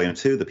Entrepreneur, Volume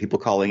 2. The people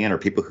calling in are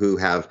people who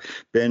have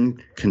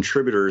been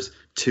contributors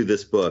to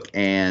this book.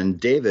 And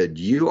David,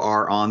 you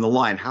are on the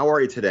line. How are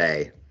you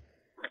today?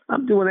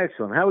 I'm doing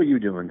excellent. How are you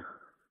doing?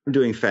 I'm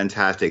doing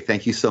fantastic.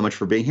 Thank you so much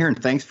for being here.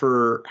 And thanks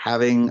for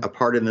having a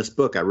part in this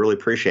book. I really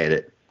appreciate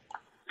it.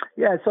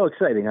 Yeah, it's so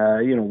exciting,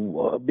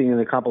 being in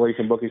a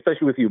compilation book,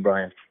 especially with you,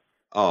 Brian.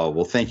 Oh,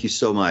 well, thank you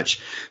so much.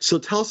 So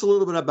tell us a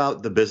little bit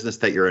about the business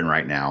that you're in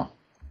right now.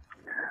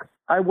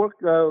 I work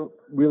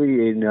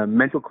really in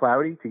mental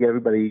clarity to get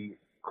everybody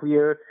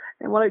clear.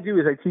 And what I do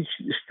is I teach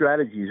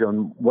strategies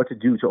on what to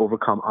do to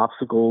overcome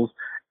obstacles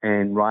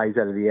and rise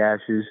out of the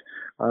ashes.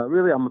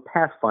 Really, I'm a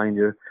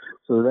pathfinder,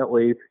 so that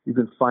way you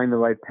can find the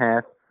right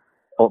path,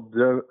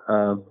 observe,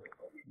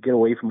 get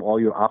away from all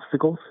your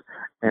obstacles,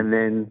 and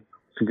then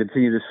to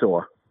continue to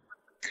soar.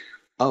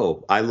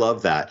 Oh, I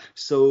love that.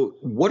 So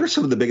what are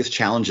some of the biggest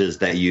challenges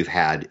that you've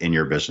had in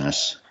your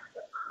business?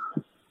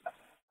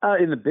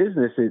 In the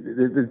business,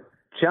 the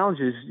challenge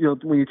is,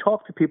 when you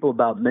talk to people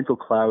about mental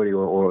clarity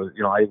or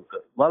a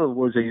lot of the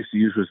words I used to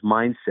use was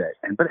mindset,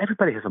 but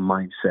everybody has a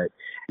mindset.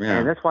 Yeah.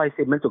 And that's why I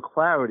say mental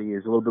clarity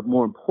is a little bit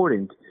more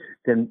important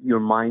than your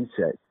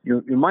mindset.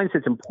 Your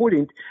mindset's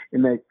important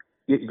in that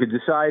you could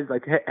decide,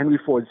 like Henry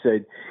Ford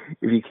said,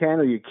 if you can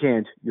or you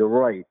can't, you're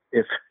right.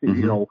 If,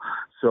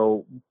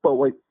 but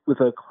with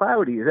a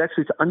clarity is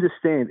actually to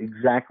understand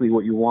exactly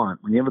what you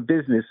want. When you have a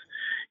business,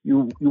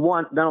 you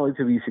want not only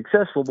to be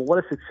successful, but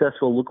what does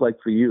successful look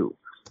like for you?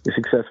 Is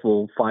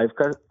successful 5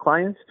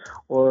 clients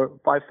or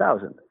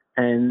 5,000?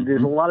 And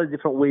there's a lot of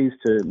different ways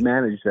to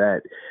manage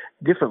that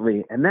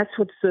differently. And that's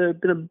what's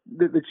been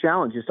the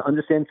challenge, is to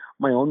understand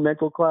my own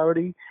mental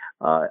clarity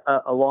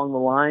along the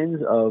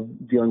lines of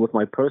dealing with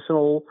my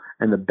personal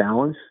and the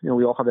balance.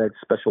 We all have that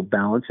special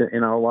balance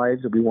in our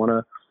lives that we want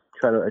to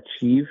try to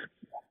achieve.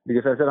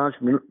 Because as an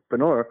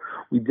entrepreneur,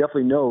 we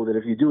definitely know that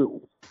if you do it,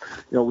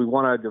 we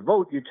want to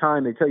devote your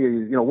time. They tell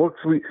you, work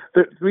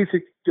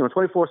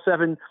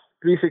 24/7,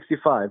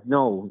 365.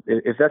 No,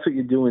 if that's what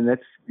you're doing,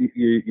 that's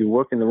you're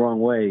working the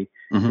wrong way.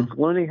 It's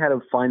learning how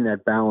to find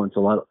that balance a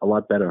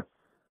lot better.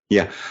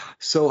 Yeah.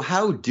 So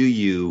how do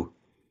you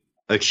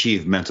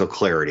achieve mental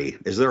clarity?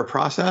 Is there a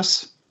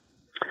process?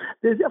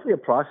 There's definitely a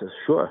process,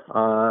 sure.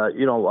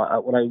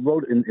 What I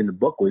wrote in the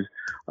book was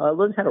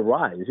learn how to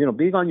rise.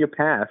 Being on your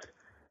path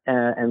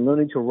and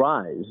learning to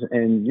rise.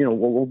 And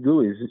what we'll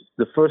do is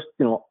the first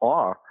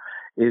R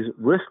is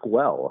risk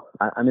well.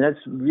 I mean,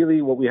 that's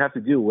really what we have to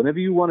do. Whenever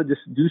you want to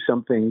just do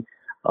something,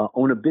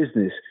 own a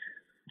business,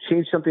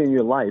 change something in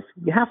your life,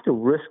 you have to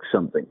risk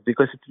something,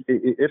 because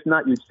if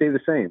not, you'd stay the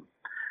same.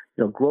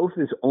 Growth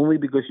is only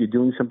because you're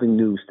doing something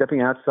new,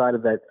 stepping outside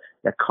of that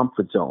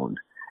comfort zone.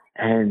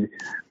 And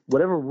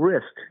whatever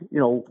risk,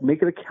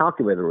 make it a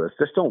calculated risk.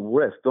 Just don't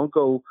risk. We don't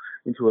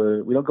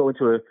go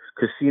into a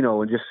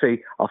casino and just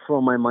say, I'll throw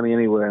my money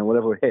anywhere and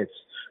whatever hits.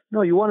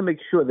 No, you want to make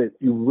sure that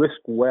you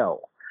risk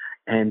well.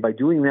 And by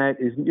doing that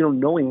is,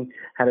 knowing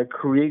how to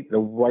create the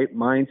right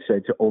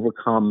mindset to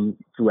overcome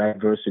through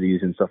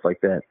adversities and stuff like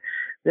that.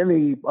 Then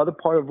the other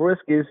part of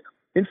risk is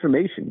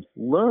information.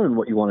 Learn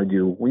what you want to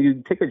do. When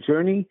you take a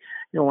journey,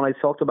 when I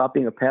talked about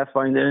being a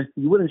pathfinder,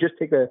 you wouldn't just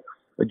take a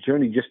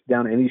journey just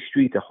down any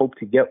street to hope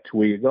to get to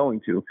where you're going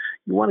to.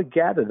 You want to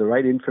gather the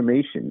right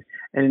information.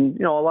 And,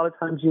 a lot of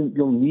times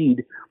you'll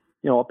need,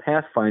 a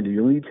pathfinder.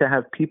 You'll need to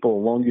have people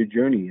along your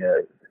journey.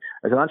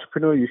 As an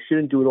entrepreneur, you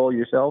shouldn't do it all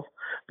yourself,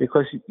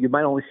 because you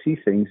might only see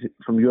things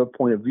from your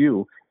point of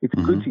view. It's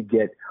good to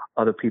get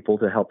other people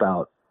to help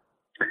out.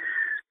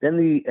 Then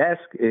the S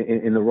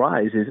in the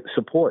rise is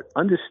support,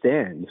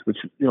 understand, which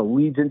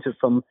leads into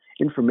from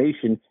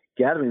information,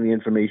 gathering the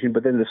information,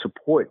 but then the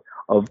support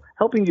of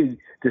helping you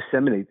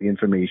disseminate the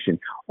information.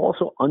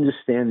 Also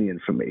understand the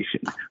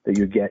information that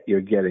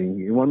you're getting.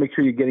 You want to make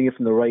sure you're getting it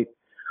from the right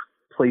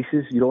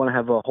places. You don't want to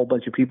have a whole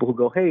bunch of people who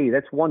go, "Hey,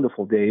 that's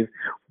wonderful, Dave,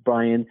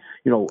 Brian."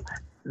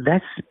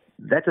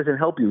 That doesn't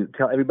help you.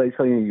 Everybody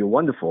telling you you're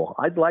wonderful.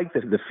 I'd like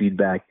the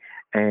feedback,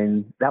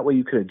 and that way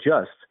you could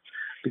adjust,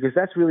 because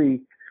that's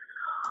really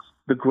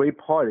the great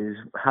part, is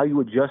how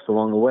you adjust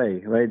along the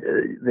way, right?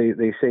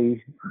 They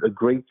say a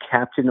great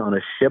captain on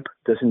a ship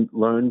doesn't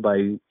learn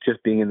by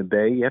just being in the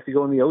bay. You have to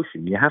go in the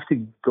ocean. You have to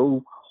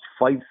go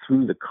fight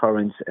through the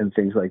currents and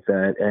things like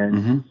that.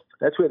 And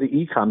that's where the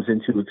E comes in,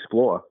 to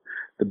explore.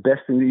 The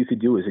best thing that you could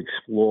do is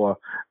explore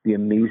the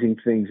amazing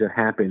things that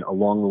happen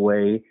along the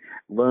way.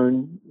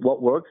 Learn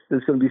what works.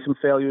 There's going to be some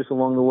failures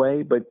along the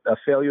way, but a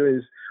failure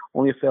is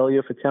only a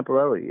failure for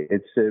temporary.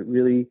 It's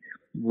really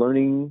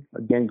learning,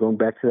 again, going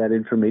back to that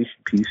information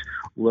piece,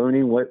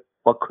 learning what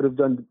could have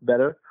done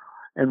better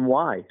and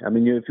why. I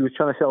mean, if you were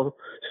trying to sell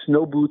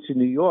snow boots in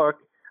New York,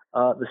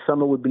 the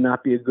summer would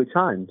not be a good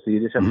time. So you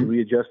just have to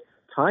readjust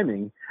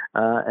timing.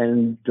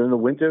 And during the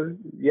winter,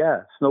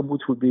 snow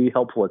boots would be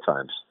helpful at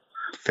times.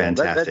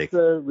 Fantastic.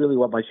 So that's really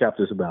what my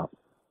chapter is about.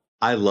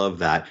 I love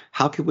that.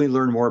 How can we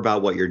learn more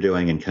about what you're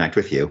doing and connect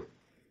with you?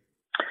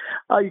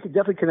 You can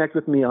definitely connect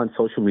with me on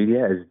social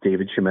media as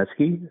David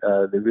Chemetsky.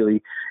 There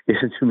really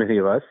isn't too many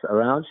of us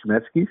around,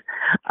 Chemetskys.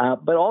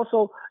 But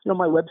also,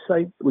 my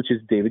website, which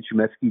is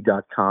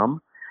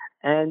davidchemetsky.com.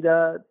 And,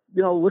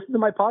 listen to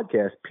my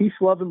podcast, Peace,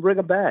 Love, and Bring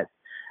a Bat.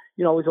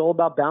 It's all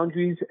about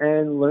boundaries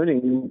and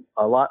learning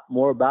a lot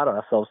more about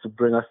ourselves to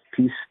bring us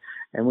peace.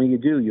 And when you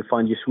do, you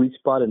find your sweet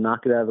spot and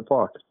knock it out of the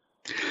park.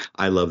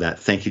 I love that.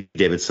 Thank you,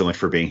 David, so much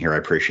for being here. I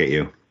appreciate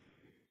you.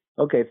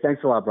 Okay.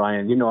 Thanks a lot,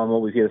 Brian. I'm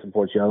always here to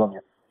support you. I love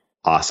you.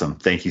 Awesome.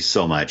 Thank you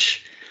so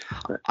much.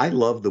 I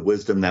love the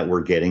wisdom that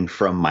we're getting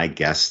from my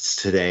guests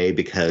today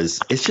because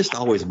it's just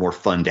always more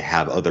fun to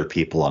have other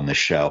people on the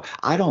show.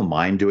 I don't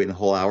mind doing the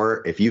whole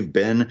hour. If you've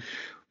been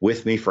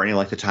with me for any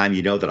length of time,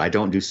 you know that I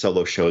don't do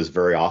solo shows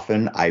very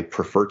often. I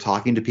prefer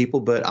talking to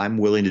people, but I'm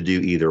willing to do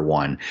either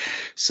one.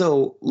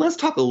 So let's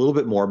talk a little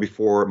bit more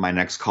before my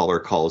next caller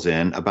calls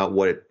in about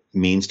what it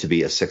means to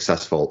be a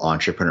successful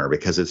entrepreneur,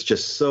 because it's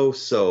just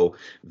so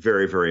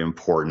very, very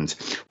important.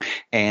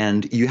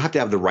 And you have to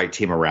have the right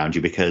team around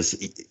you, because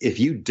if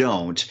you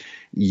don't,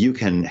 you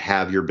can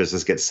have your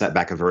business get set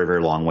back a very,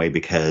 very long way,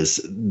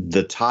 because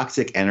the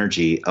toxic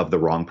energy of the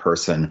wrong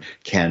person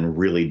can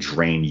really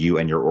drain you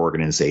and your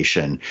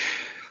organization.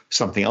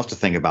 Something else to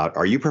think about: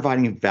 are you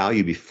providing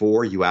value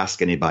before you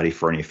ask anybody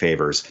for any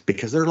favors?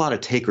 Because there are a lot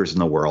of takers in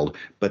the world,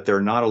 but there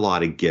are not a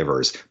lot of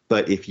givers.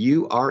 But if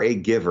you are a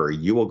giver,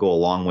 you will go a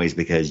long ways,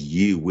 because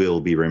you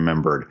will be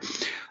remembered.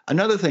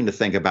 Another thing to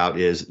think about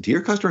is, do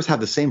your customers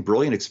have the same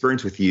brilliant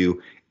experience with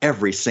you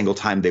every single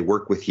time they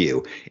work with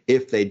you?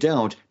 If they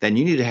don't, then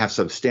you need to have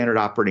some standard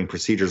operating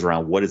procedures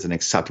around what is an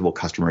acceptable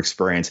customer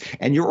experience.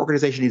 And your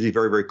organization needs to be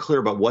very, very clear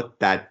about what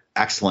that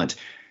excellent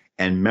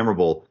and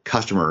memorable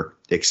customer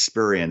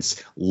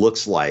experience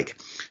looks like.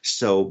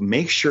 So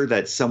make sure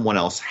that someone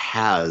else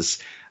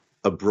has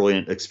a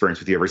brilliant experience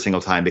with you every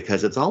single time,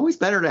 because it's always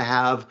better to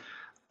have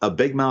a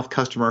big mouth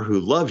customer who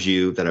loves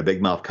you than a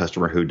big mouth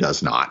customer who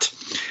does not.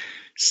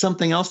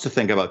 Something else to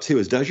think about too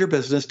is, does your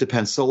business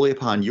depend solely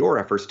upon your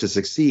efforts to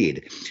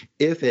succeed?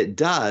 If it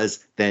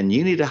does, then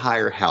you need to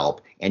hire help,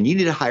 and you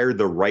need to hire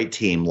the right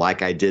team,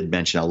 like I did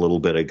mention a little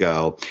bit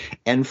ago.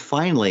 And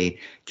finally,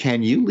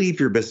 can you leave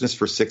your business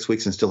for 6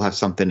 weeks and still have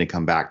something to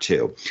come back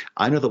to?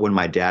 I know that when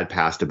my dad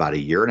passed about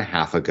 1.5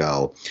 years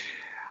ago,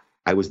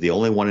 I was the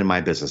only one in my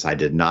business. I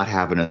did not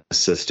have an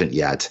assistant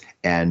yet,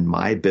 and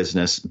my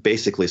business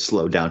basically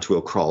slowed down to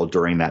a crawl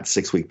during that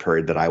 6-week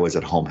period that I was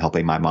at home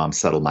helping my mom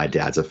settle my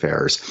dad's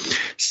affairs.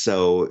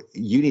 So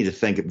you need to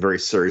think very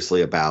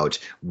seriously about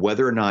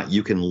whether or not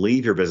you can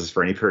leave your business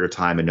for any period of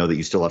time and know that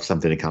you still have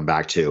something to come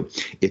back to.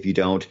 If you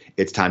don't,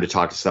 it's time to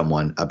talk to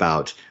someone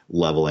about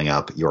leveling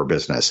up your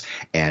business.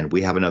 And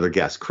we have another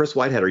guest. Chris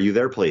Whitehead, are you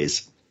there,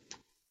 please?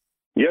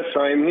 Yes,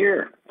 I am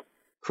here.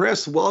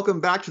 Chris, welcome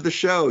back to the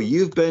show.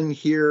 You've been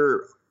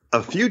here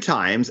a few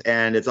times,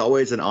 and it's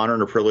always an honor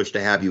and a privilege to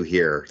have you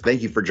here.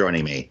 Thank you for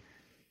joining me.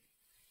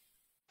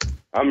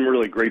 I'm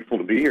really grateful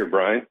to be here,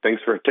 Brian.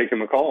 Thanks for taking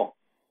the call.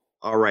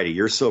 All righty.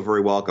 You're so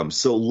very welcome.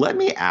 So let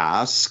me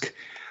ask,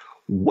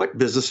 what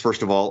business,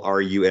 first of all, are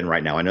you in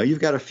right now? I know you've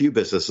got a few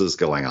businesses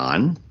going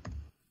on.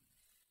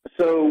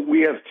 So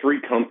we have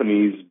 3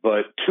 companies,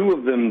 but 2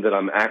 of them that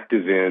I'm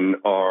active in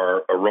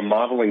are a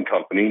remodeling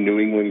company, New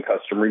England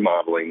Custom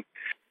Remodeling,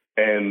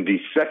 and the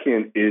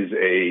second is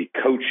a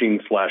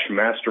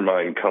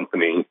coaching/mastermind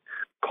company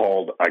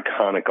called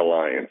Iconic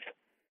Alliance.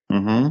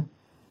 Mm-hmm.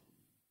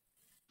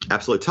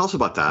 Absolutely. Tell us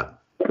about that.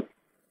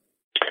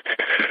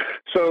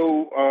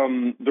 So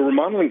the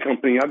remodeling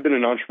company, I've been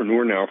an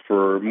entrepreneur now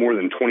for more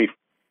than 20,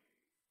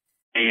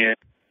 and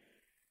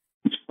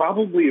it's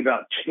probably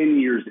about 10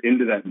 years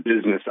into that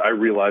business, I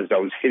realized I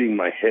was hitting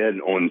my head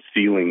on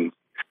ceilings.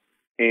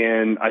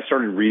 And I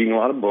started reading a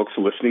lot of books,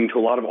 listening to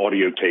a lot of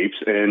audio tapes,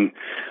 and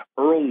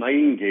Earl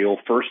Nightingale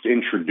first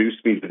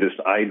introduced me to this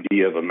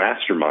idea of a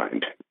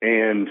mastermind.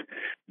 And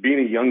being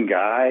a young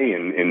guy,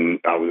 and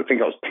I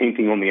think I was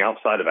painting on the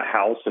outside of a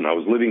house, and I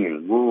was living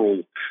in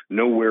rural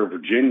nowhere,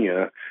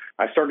 Virginia,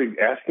 I started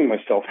asking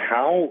myself,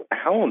 how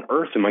on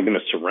earth am I going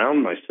to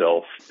surround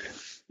myself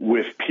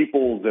with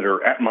people that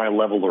are at my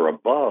level or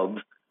above,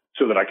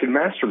 so that I could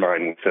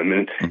mastermind with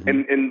them.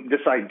 And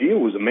this idea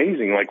was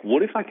amazing. Like,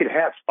 what if I could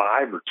have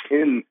 5 or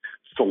 10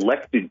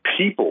 selected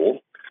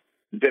people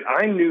that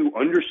I knew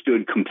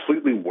understood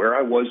completely where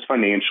I was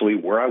financially,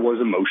 where I was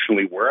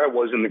emotionally, where I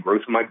was in the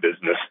growth of my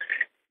business.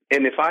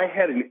 And if I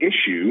had an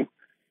issue,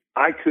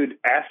 I could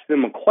ask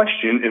them a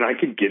question and I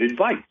could get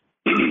advice.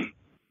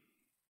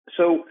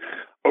 So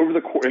over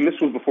the course, and this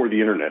was before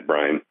the internet,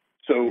 Brian.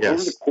 So over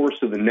the course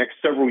of the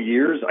next several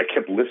years, I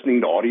kept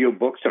listening to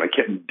audiobooks and I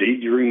kept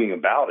daydreaming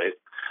about it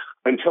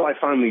until I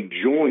finally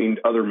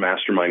joined other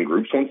mastermind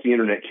groups. Once the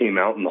internet came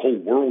out and the whole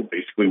world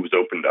basically was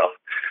opened up,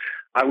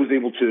 I was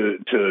able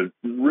to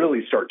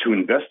really start to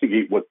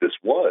investigate what this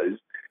was.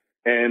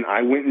 And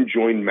I went and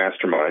joined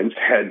masterminds,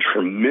 had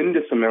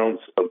tremendous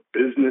amounts of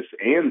business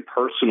and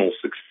personal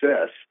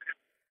success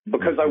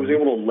because I was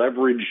able to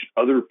leverage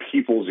other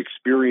people's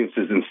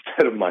experiences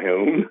instead of my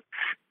own.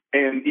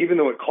 And even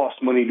though it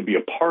cost money to be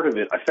a part of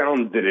it, I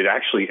found that it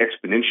actually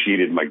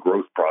exponentiated my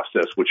growth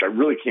process, which I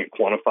really can't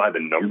quantify the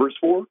numbers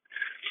for.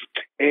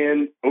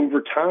 And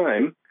over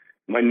time,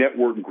 my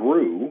network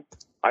grew.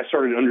 I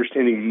started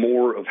understanding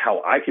more of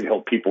how I could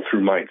help people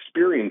through my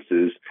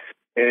experiences.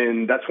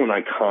 And that's when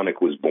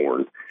Iconic was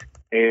born.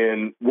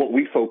 And what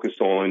we focus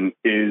on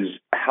is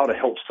how to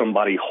help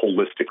somebody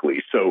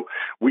holistically. So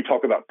we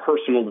talk about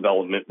personal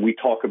development. We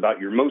talk about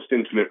your most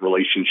intimate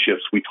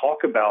relationships. We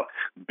talk about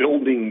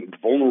building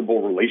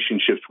vulnerable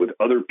relationships with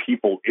other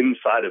people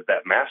inside of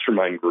that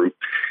mastermind group.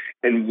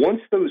 And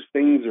once those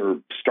things are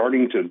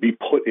starting to be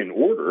put in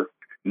order,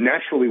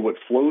 naturally what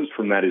flows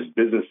from that is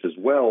business as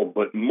well.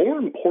 But more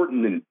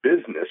important than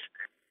business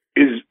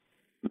is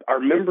our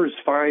members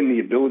find the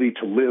ability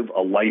to live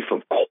a life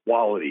of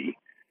quality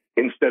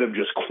instead of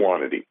just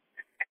quantity.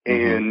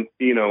 And,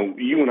 you know,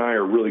 you and I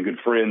are really good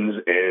friends,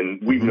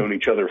 and we've known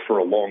each other for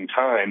a long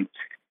time.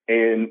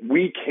 And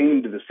we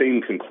came to the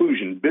same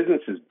conclusion.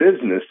 Business is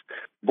business,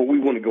 but we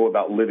want to go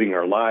about living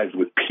our lives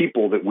with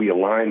people that we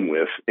align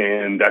with.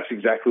 And that's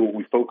exactly what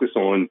we focus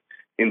on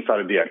inside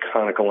of the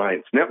Iconic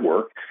Alliance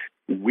Network.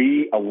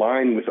 We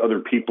align with other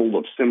people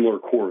of similar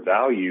core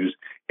values,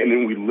 and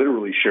then we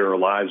literally share our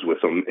lives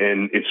with them.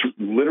 And it's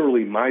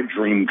literally my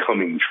dream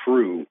coming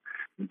true,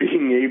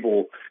 being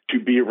able to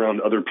be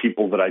around other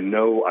people that I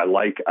know, I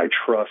like, I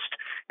trust,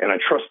 and I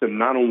trust them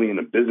not only in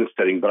a business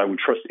setting, but I would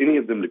trust any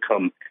of them to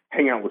come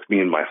hang out with me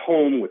in my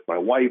home, with my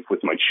wife,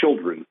 with my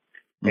children.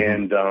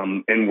 And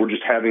we're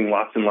just having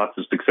lots and lots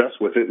of success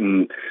with it.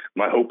 And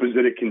my hope is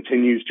that it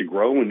continues to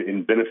grow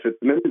and benefit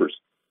the members.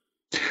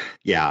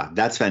 Yeah,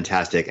 that's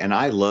fantastic. And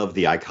I love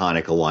the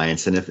Iconic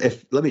Alliance. And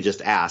if let me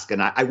just ask,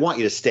 and I want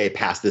you to stay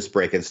past this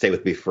break and stay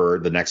with me for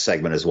the next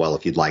segment as well,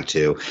 if you'd like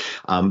to.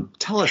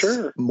 Tell us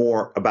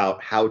more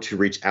about how to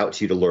reach out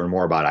to you to learn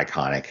more about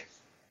Iconic.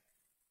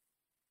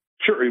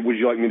 Sure. Would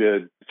you like me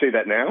to say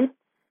that now?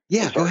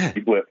 Yeah, go ahead.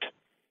 You blipped.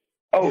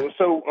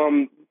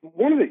 So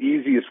one of the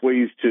easiest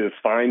ways to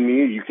find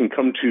me, you can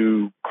come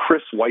to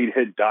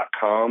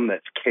chriswhitehead.com.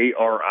 That's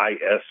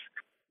KRIS.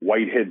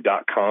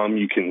 Whitehead.com.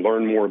 You can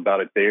learn more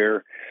about it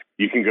there.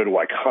 You can go to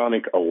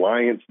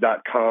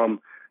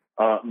iconicalliance.com.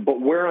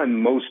 But where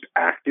I'm most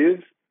active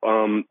is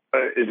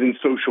in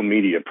social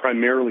media,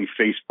 primarily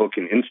Facebook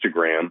and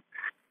Instagram.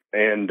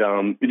 And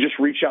you just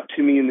reach out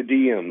to me in the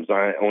DMs.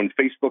 On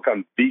Facebook,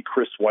 I'm the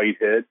Chris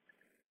Whitehead.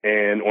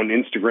 And on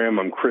Instagram,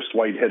 I'm Chris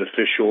Whitehead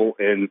Official.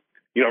 And,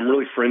 you know, I'm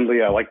really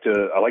friendly. I like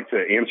to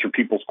answer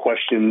people's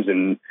questions.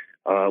 And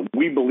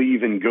we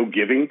believe in go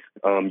giving.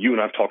 You and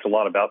I've talked a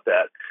lot about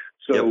that.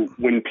 So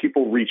when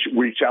people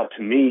reach out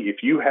to me,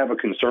 if you have a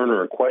concern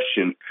or a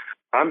question,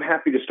 I'm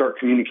happy to start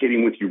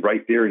communicating with you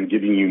right there and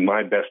giving you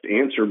my best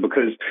answer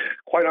because,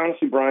 quite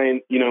honestly,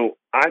 Brian, you know,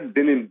 I've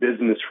been in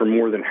business for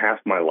more than half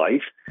my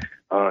life.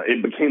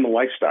 It became a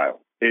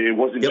lifestyle. It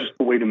wasn't just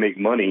a way to make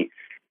money.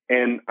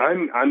 And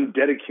I'm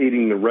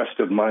dedicating the rest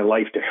of my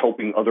life to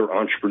helping other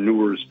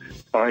entrepreneurs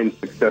find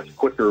success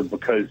quicker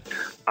because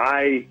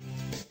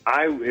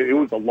it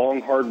was a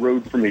long, hard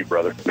road for me,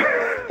 brother.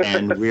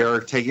 And we are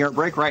taking our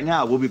break right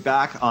now. We'll be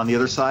back on the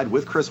other side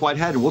with Chris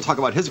Whitehead, and we'll talk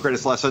about his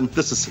greatest lesson.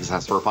 This is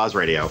Success Profiles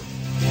Radio.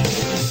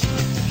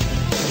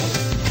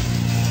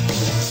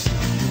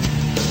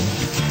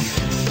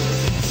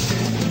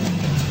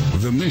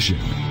 The mission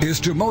is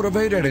to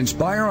motivate and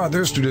inspire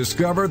others to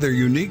discover their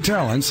unique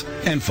talents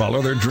and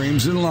follow their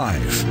dreams in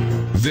life.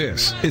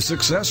 This is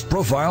Success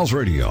Profiles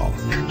Radio.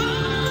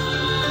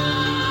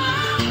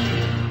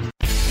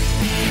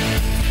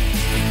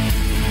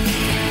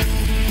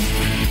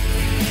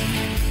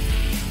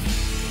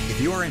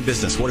 If you are in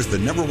business, what is the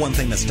number one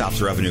thing that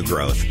stops revenue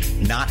growth?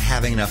 Not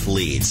having enough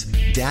leads.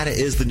 Data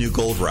is the new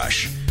gold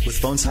rush. With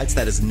phone sites,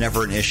 that is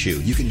never an issue.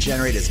 You can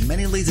generate as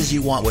many leads as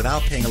you want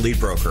without paying a lead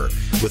broker.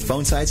 With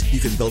phone sites, you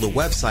can build a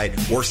website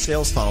or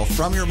sales funnel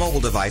from your mobile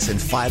device in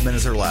 5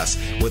 minutes or less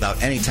without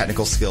any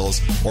technical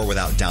skills or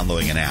without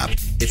downloading an app.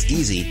 It's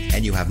easy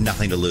and you have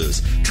nothing to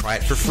lose. Try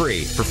it for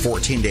free for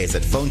 14 days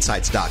at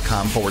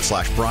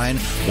phonesites.com/Brian.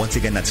 Once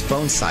again, that's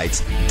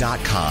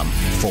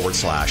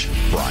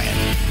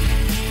phonesites.com/Brian.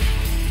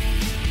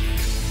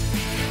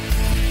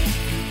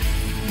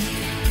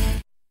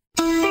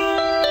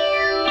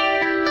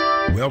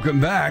 Welcome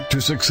back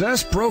to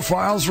Success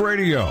Profiles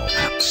Radio.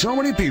 So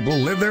many people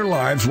live their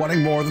lives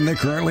wanting more than they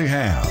currently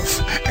have.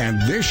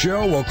 And this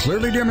show will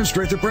clearly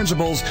demonstrate the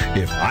principles,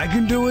 if I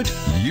can do it,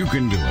 you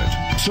can do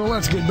it. So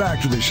let's get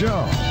back to the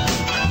show.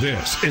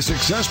 This is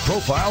Success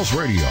Profiles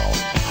Radio.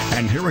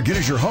 And here again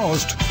is your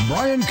host,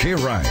 Brian K.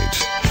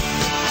 Wright.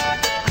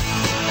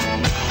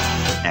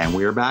 And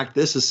we are back.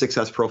 This is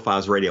Success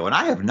Profiles Radio. And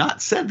I have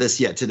not said this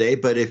yet today,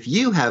 but if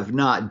you have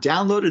not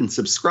downloaded and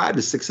subscribed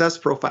to Success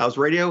Profiles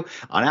Radio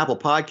on Apple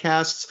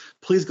Podcasts,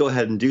 please go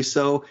ahead and do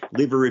so.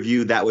 Leave a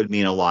review. That would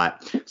mean a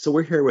lot. So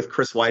we're here with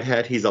Chris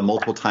Whitehead. He's a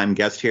multiple-time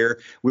guest here.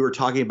 We were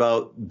talking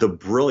about the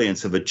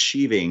brilliance of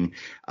achieving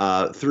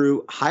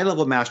through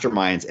high-level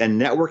masterminds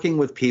and networking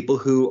with people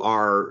who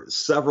are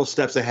several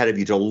steps ahead of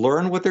you to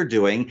learn what they're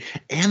doing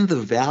and the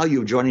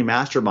value of joining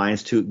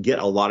masterminds to get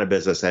a lot of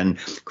business. And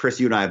Chris,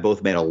 you and I have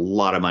both made a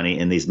lot of money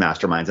in these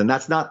masterminds. And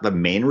that's not the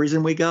main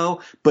reason we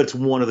go, but it's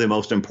one of the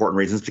most important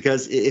reasons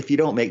because if you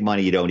don't make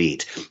money, you don't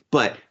eat.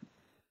 But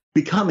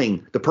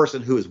becoming the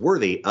person who is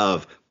worthy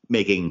of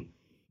making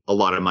a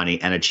lot of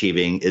money and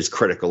achieving is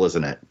critical,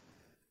 isn't it?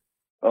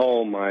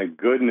 Oh, my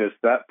goodness.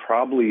 That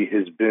probably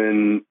has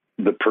been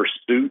the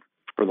pursuit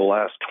for the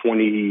last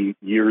 20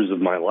 years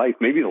of my life,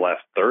 maybe the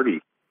last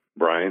 30,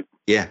 Brian.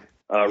 Yeah.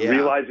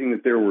 Realizing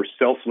that there were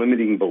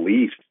self-limiting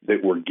beliefs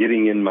that were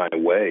getting in my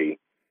way,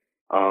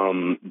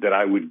 that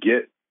I would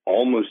get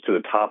almost to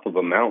the top of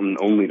a mountain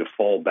only to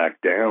fall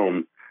back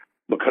down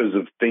because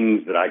of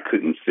things that I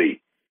couldn't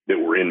see that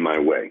were in my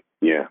way.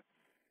 Yeah.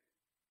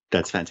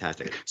 That's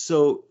fantastic.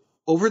 So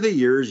over the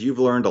years, you've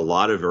learned a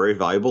lot of very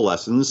valuable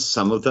lessons.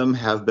 Some of them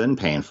have been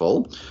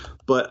painful,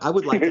 but I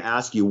would like to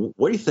ask you,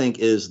 what do you think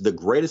is the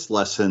greatest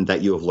lesson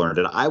that you have learned?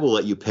 And I will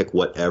let you pick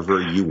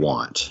whatever you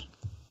want.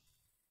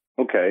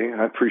 Okay.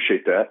 I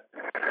appreciate that.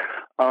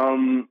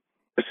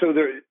 So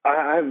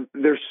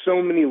there's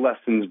so many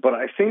lessons, but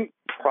I think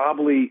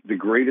probably the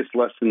greatest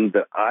lesson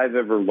that I've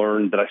ever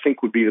learned that I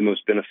think would be the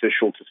most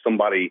beneficial to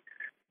somebody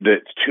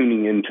that's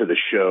tuning into the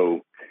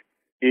show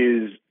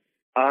is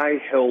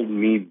I held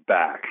me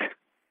back.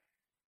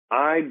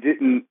 I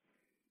didn't,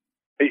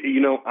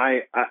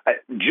 I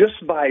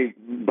just by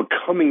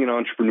becoming an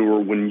entrepreneur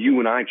when you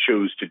and I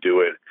chose to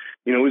do it,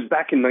 it was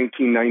back in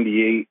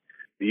 1998.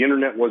 The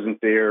internet wasn't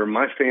there.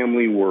 My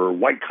family were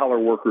white collar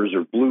workers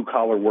or blue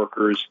collar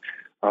workers.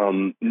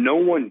 No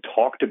one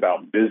talked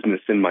about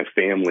business in my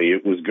family.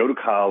 It was go to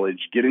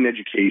college, get an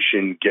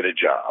education, get a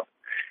job.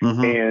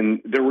 Mm-hmm.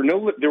 And there were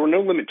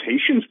no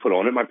limitations put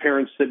on it. My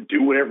parents said,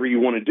 do whatever you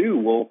want to do.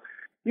 Well,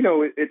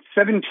 at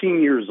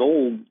 17 years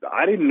old,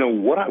 I didn't know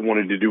what I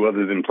wanted to do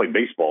other than play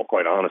baseball,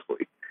 quite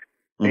honestly.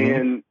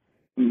 Mm-hmm.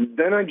 And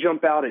then I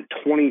jump out at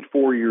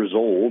 24 years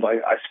old.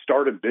 I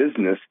start a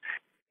business,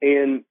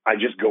 and I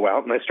just go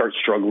out and I start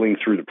struggling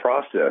through the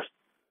process.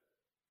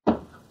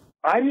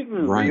 I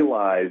didn't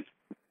realize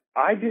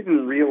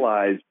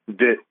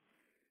that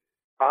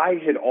I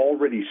had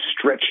already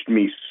stretched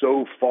me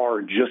so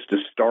far just to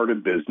start a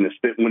business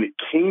that when it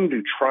came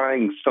to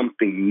trying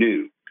something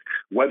new,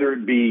 whether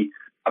it be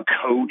a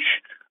coach,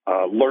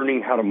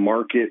 learning how to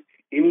market,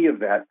 any of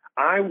that,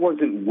 I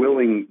wasn't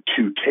willing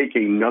to take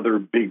another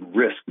big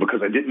risk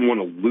because I didn't want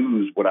to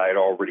lose what I had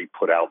already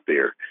put out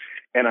there.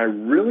 And I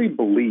really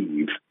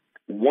believe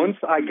once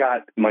I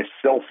got my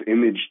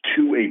self-image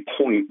to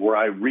a point where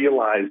I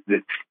realized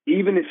that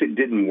even if it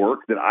didn't work,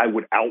 that I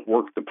would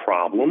outwork the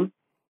problem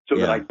so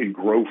that I could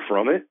grow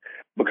from it.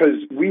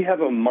 Because we have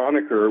a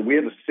moniker, we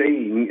have a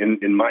saying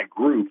in my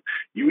group,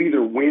 you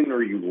either win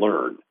or you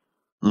learn.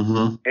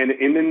 Mm-hmm. And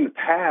in the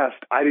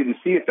past, I didn't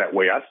see it that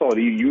way. I saw it,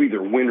 you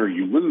either win or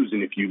you lose.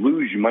 And if you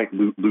lose, you might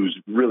lose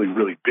really,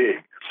 really big.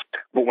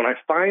 But when I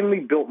finally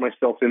built my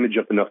self-image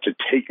up enough to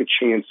take a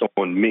chance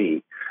on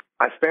me,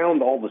 I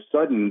found all of a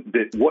sudden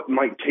that what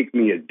might take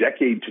me a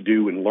decade to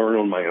do and learn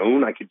on my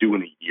own, I could do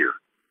in a year.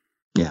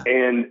 Yeah.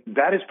 And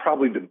that is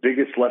probably the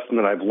biggest lesson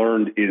that I've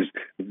learned is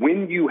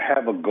when you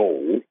have a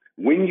goal,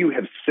 when you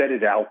have set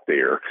it out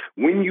there,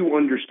 when you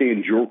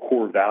understand your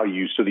core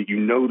values so that you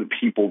know the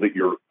people that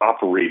you're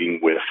operating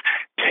with,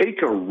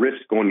 take a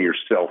risk on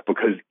yourself,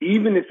 because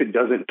even if it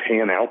doesn't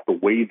pan out the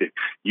way that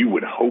you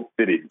would hope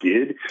that it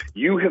did,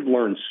 you have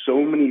learned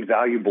so many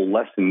valuable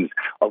lessons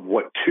of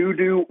what to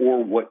do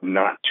or what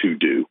not to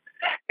do.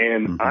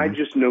 And I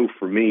just know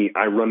for me,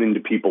 I run into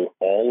people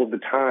all of the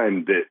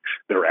time that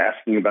they're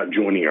asking about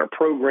joining our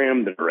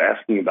program, that are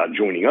asking about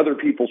joining other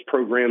people's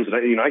programs.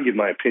 And I give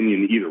my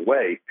opinion either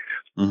way.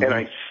 Mm-hmm. And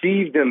I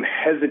see them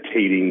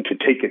hesitating to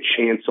take a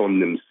chance on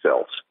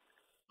themselves.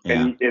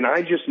 Yeah. And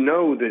I just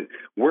know that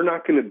we're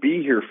not going to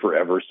be here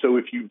forever. So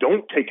if you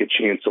don't take a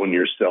chance on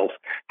yourself,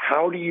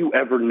 how do you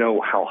ever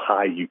know how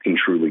high you can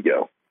truly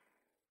go?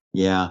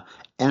 Yeah.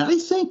 And I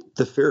think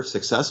the fear of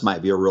success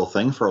might be a real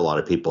thing for a lot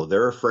of people.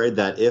 They're afraid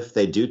that if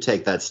they do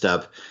take that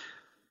step,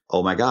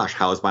 oh my gosh,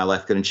 how is my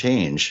life going to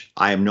change?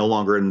 I am no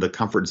longer in the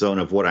comfort zone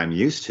of what I'm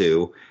used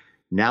to.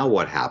 Now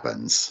what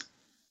happens?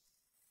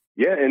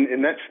 Yeah.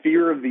 And that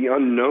fear of the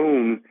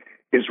unknown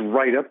is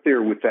right up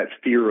there with that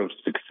fear of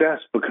success,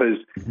 because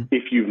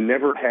if you've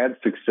never had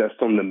success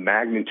on the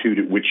magnitude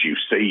at which you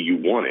say you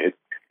want it,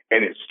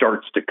 and it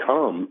starts to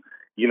come,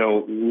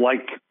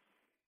 like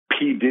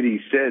P.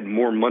 Diddy said,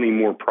 more money,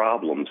 more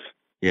problems.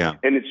 Yeah.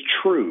 And it's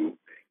true.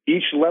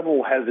 Each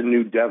level has a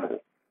new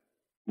devil.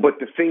 But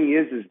the thing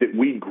is that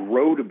we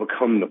grow to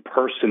become the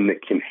person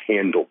that can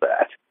handle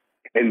that.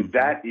 And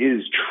that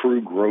is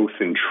true growth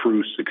and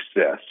true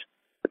success.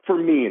 For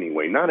me,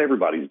 anyway, not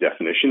everybody's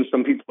definition.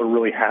 Some people are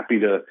really happy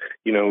to,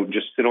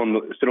 just sit on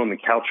the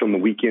couch on the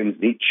weekends,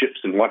 and eat chips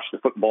and watch the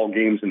football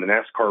games and the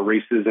NASCAR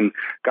races. And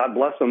God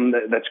bless them.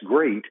 That's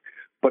great.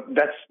 But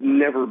that's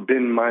never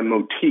been my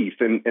motif.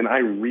 And I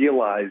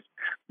realized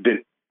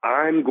that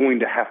I'm going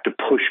to have to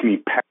push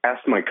me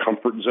past my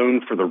comfort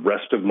zone for the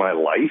rest of my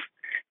life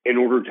in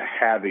order to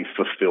have a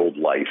fulfilled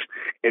life.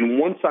 And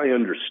once I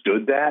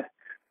understood that,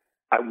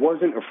 I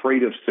wasn't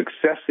afraid of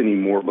success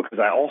anymore, because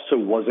I also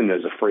wasn't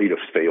as afraid of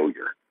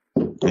failure.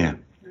 Yeah.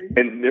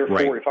 And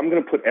therefore, if I'm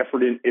going to put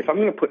effort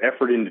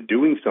into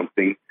doing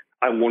something,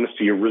 I want to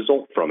see a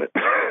result from it.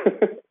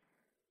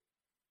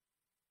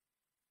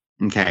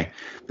 Okay,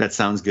 that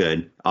sounds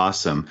good.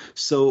 Awesome.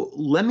 So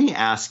let me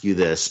ask you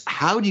this.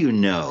 How do you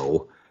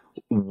know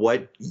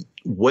what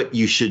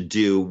you should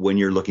do when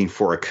you're looking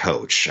for a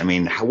coach? I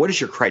mean, what is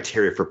your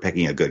criteria for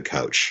picking a good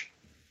coach?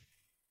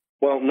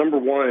 Well, number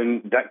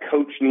one, that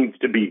coach needs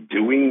to be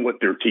doing what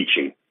they're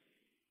teaching.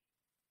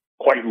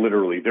 Quite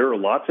literally, there are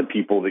lots of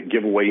people that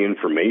give away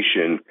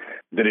information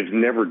that have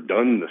never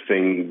done the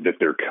thing that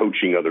they're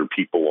coaching other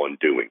people on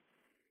doing.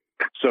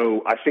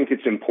 So I think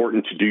it's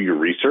important to do your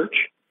research.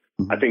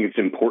 I think it's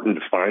important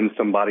to find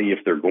somebody,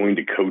 if they're going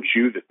to coach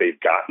you, that they've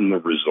gotten the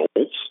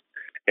results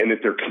and that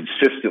they're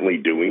consistently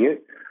doing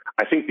it.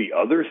 I think the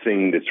other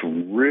thing that's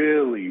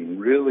really,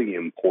 really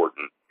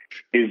important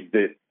is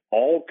that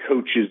all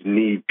coaches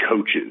need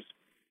coaches.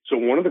 So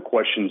one of the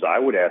questions I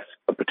would ask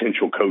a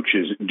potential coach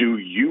is, do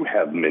you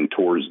have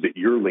mentors that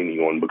you're leaning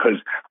on?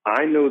 Because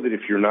I know that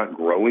if you're not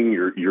growing,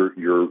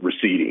 you're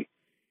receding.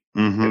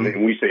 Mm-hmm. And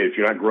then we say if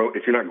you're not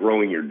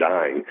growing, you're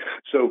dying.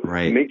 So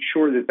make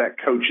sure that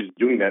coach is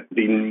doing that.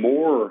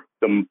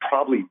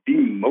 Probably the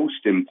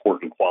most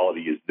important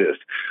quality is this: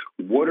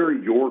 what are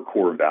your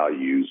core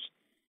values?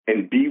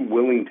 And be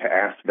willing to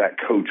ask that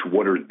coach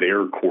what are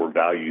their core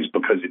values,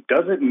 because it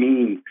doesn't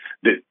mean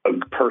that a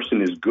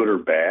person is good or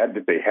bad,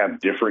 that they have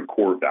different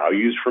core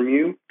values from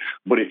you.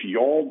 But if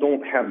y'all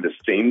don't have the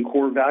same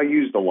core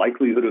values, the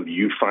likelihood of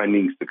you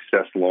finding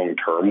success long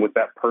term with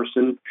that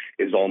person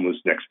is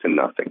almost next to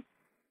nothing.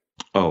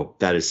 Oh,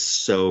 that is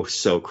so,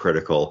 so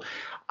critical.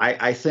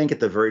 I think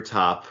at the very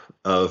top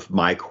of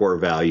my core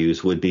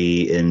values would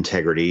be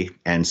integrity,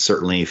 and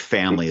certainly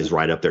family is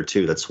right up there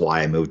too. That's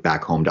why I moved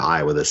back home to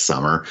Iowa this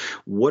summer.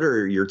 What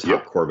are your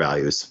top core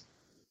values?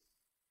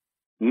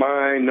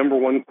 My number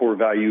one core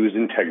value is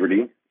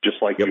integrity, just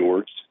like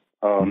yours.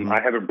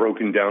 I have it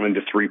broken down into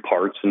 3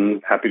 parts,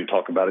 and happy to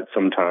talk about it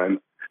sometime.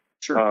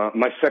 Sure.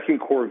 My second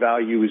core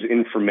value is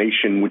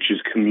information, which is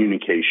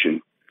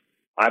communication.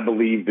 I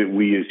believe that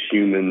we as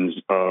humans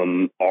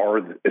are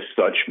as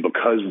such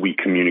because we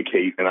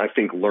communicate. And I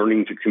think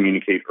learning to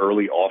communicate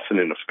early, often,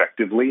 and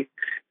effectively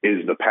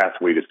is the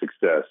pathway to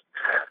success.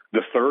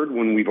 The third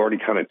one we've already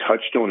kind of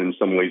touched on in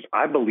some ways.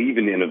 I believe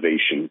in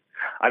innovation.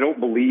 I don't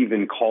believe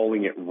in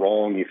calling it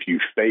wrong if you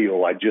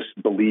fail. I just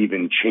believe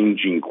in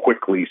changing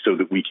quickly so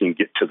that we can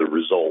get to the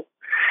result.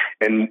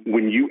 And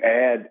when you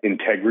add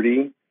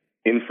integrity,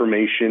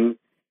 information,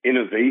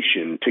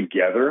 innovation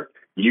together,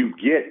 you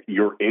get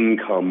your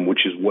income,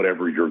 which is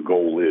whatever your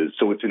goal is.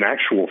 So it's an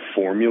actual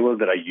formula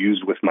that I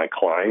use with my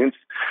clients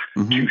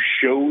to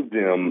show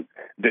them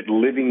that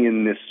living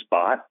in this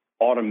spot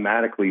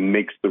automatically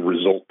makes the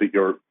result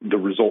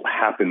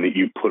happen that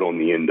you put on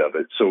the end of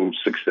it. So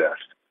success.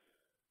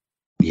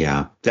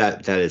 Yeah,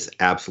 that is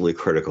absolutely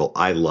critical.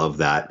 I love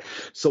that.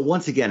 So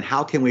once again,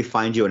 how can we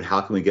find you and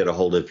how can we get a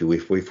hold of you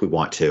if we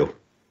want to?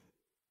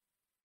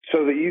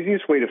 So the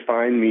easiest way to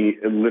find me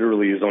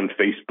literally is on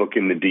Facebook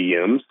in the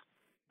DMs.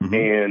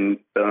 And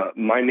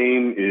my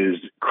name is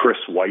Chris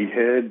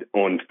Whitehead.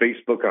 On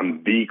Facebook,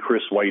 I'm the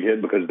Chris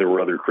Whitehead because there were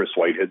other Chris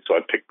Whiteheads, so I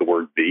picked the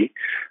word the.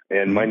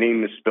 And my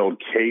name is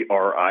spelled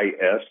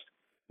KrisWhitehead.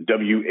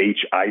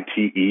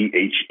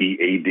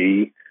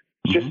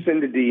 Just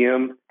send a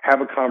DM,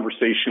 have a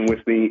conversation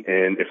with me,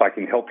 and if I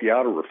can help you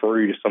out or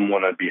refer you to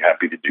someone, I'd be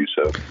happy to do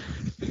so.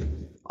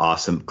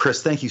 Awesome.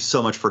 Chris, thank you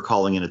so much for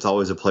calling in. It's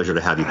always a pleasure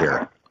to have you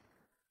here.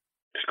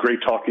 It's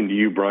great talking to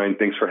you, Brian.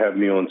 Thanks for having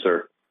me on,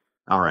 sir.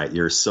 All right.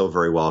 You're so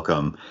very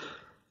welcome.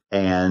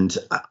 And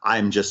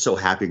I'm just so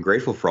happy and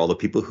grateful for all the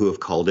people who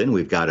have called in.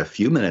 We've got a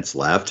few minutes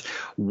left.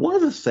 One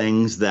of the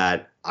things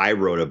that I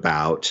wrote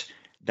about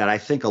that I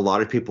think a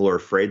lot of people are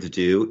afraid to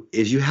do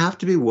is you have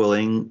to be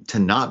willing to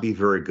not be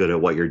very good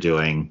at what you're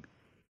doing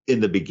in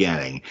the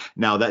beginning.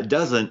 Now, that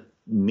doesn't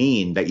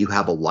mean that you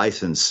have a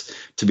license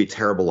to be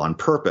terrible on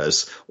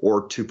purpose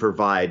or to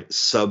provide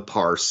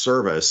subpar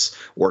service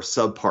or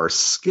subpar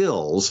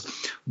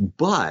skills,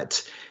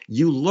 but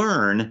you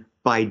learn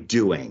by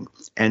doing.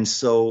 And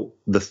so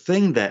the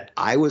thing that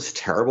I was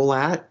terrible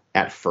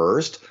at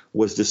first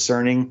was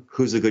discerning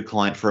who's a good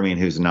client for me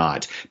and who's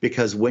not.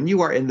 Because when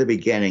you are in the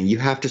beginning, you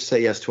have to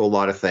say yes to a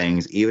lot of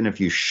things, even if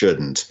you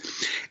shouldn't.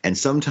 And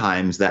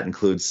sometimes that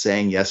includes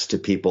saying yes to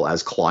people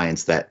as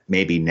clients that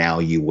maybe now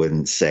you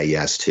wouldn't say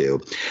yes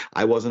to.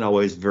 I wasn't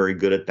always very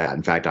good at that.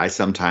 In fact, I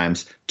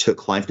sometimes took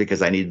clients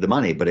because I needed the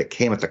money, but it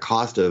came at the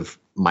cost of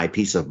my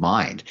peace of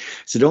mind.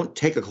 So don't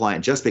take a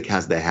client just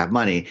because they have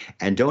money,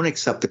 and don't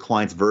accept the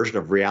client's version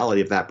of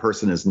reality if that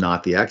person is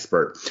not the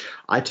expert.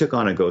 I took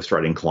on a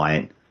ghostwriting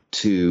client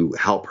to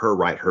help her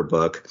write her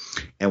book.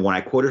 And when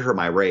I quoted her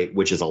my rate,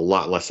 which is a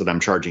lot less than I'm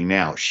charging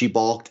now, she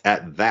balked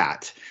at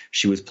that.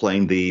 She was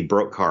playing the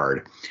broke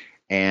card.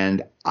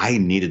 And I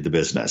needed the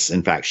business.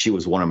 In fact, she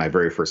was one of my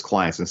very first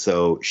clients. And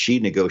so she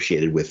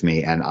negotiated with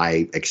me and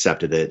I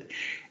accepted it.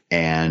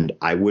 And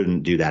I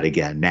wouldn't do that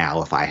again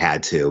now if I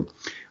had to.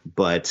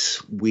 But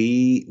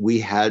we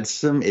had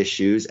some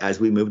issues as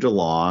we moved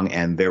along,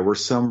 and there were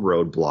some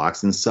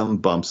roadblocks and some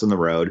bumps in the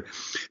road.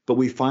 But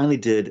we finally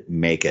did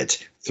make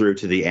it through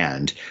to the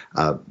end.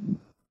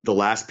 The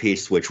last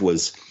piece, which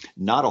was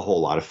not a whole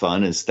lot of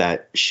fun, is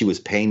that she was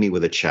paying me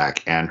with a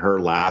check, and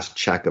her last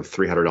check of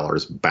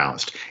 $300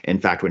 bounced. In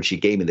fact, when she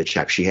gave me the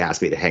check, she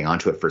asked me to hang on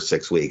to it for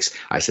 6 weeks.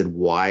 I said,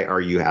 "Why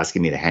are you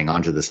asking me to hang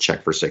on to this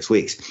check for 6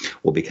 weeks?"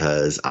 "Well,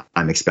 because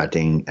I'm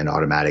expecting an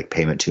automatic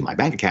payment to my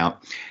bank account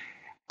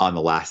on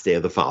the last day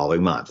of the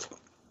following month."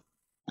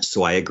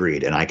 So I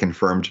agreed, and I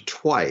confirmed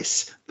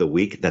twice the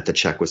week that the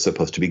check was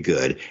supposed to be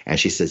good. And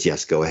she says,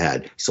 yes, go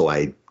ahead. So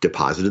I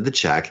deposited the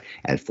check,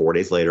 and 4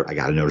 days later, I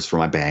got a notice from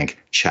my bank,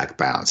 check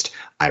bounced.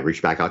 I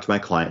reached back out to my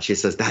client. She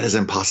says, that is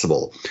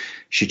impossible.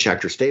 She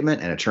checked her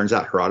statement, and it turns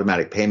out her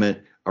automatic payment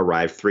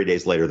arrived 3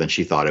 days later than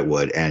she thought it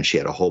would, and she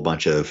had a whole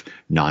bunch of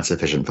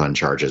non-sufficient fund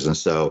charges. And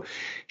so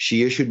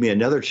she issued me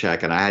another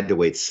check, and I had to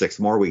wait 6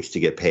 more weeks to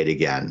get paid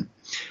again.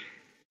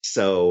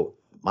 So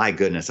my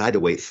goodness, I had to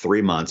wait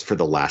 3 months for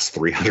the last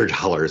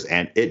 $300,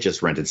 and it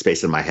just rented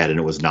space in my head, and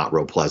it was not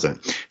real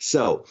pleasant.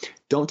 So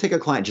don't take a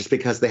client just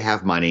because they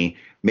have money.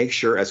 Make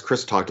sure, as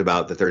Chris talked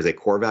about, that there's a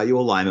core value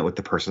alignment with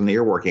the person that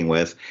you're working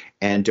with,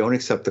 and don't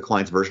accept the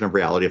client's version of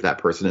reality if that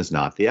person is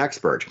not the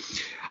expert.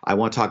 I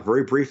want to talk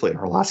very briefly in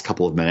our last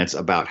couple of minutes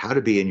about how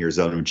to be in your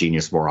zone of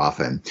genius more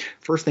often.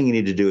 First thing you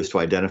need to do is to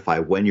identify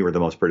when you are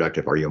the most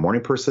productive. Are you a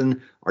morning person?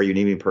 Are you an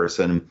evening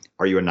person?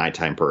 Are you a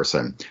nighttime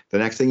person? The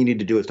next thing you need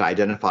to do is to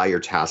identify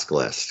your task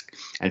list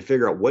and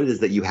figure out what it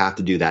is that you have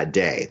to do that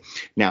day.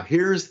 Now,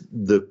 here's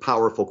the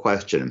powerful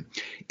question.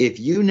 If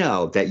you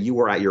know that you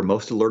are at your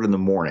most alert in the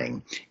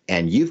morning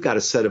and you've got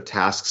a set of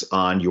tasks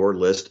on your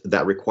list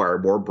that require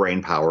more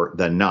brain power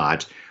than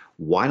not,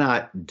 why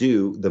not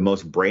do the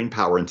most brain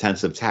power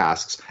intensive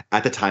tasks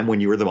at the time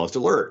when you are the most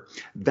alert?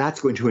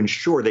 That's going to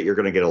ensure that you're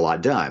going to get a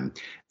lot done.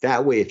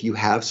 That way, if you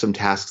have some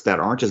tasks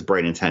that aren't as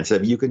brain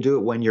intensive, you can do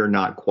it when you're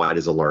not quite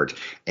as alert,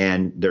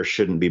 and there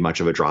shouldn't be much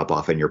of a drop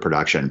off in your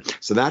production.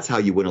 So that's how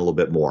you win a little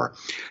bit more.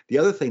 The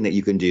other thing that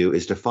you can do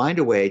is to find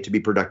a way to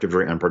be productive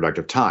during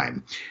unproductive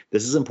time.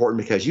 This is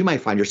important because you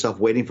might find yourself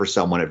waiting for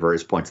someone at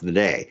various points of the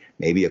day.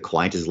 Maybe a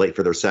client is late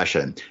for their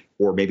session,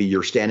 or maybe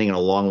you're standing in a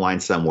long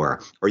line somewhere,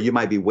 or you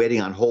might be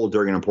waiting on hold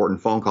during an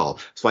important phone call.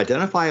 So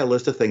identify a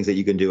list of things that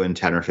you can do in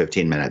 10 or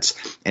 15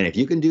 minutes. And if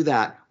you can do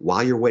that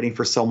while you're waiting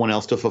for someone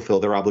else to fulfill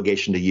their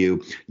obligation to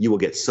you, you will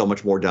get so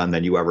much more done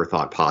than you ever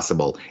thought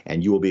possible,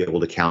 and you will be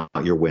able to count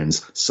your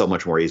wins so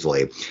much more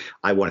easily.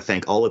 I want to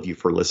thank all of you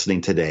for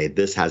listening today.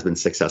 This has been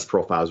Success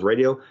Profiles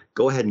Radio.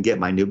 Go ahead and get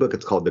my new book.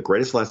 It's called The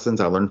Greatest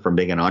Lessons I Learned from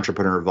Being an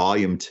Entrepreneur,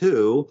 Volume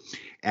 2,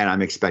 and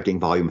I'm expecting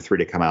Volume 3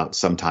 to come out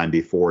sometime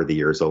before the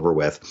year is over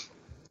with.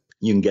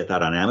 You can get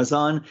that on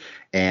Amazon.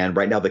 And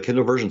right now, the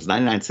Kindle version is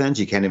 99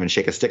 cents. You can't even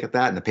shake a stick at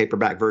that. And the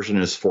paperback version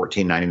is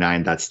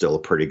 $14.99. That's still a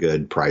pretty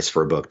good price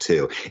for a book,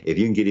 too. If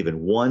you can get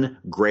even one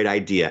great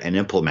idea and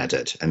implement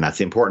it, and that's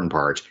the important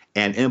part,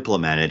 and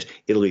implement it,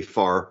 it'll be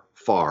far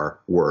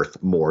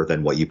worth more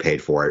than what you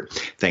paid for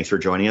it. Thanks for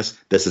joining us.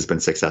 This has been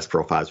Success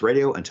Profiles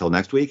Radio. Until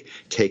next week,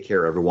 take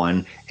care,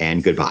 everyone,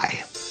 and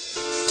goodbye.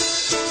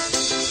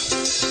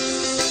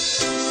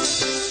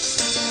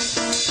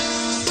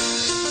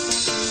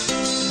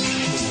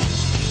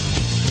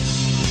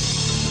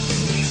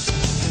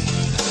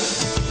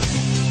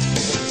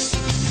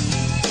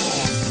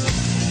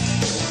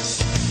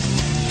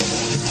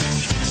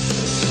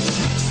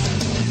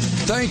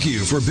 Thank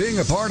you for being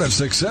a part of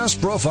Success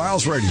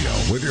Profiles Radio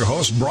with your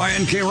host,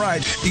 Brian K.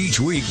 Wright. Each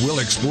week, we'll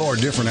explore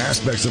different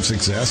aspects of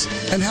success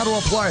and how to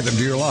apply them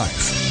to your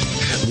life.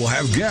 We'll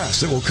have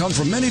guests that will come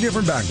from many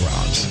different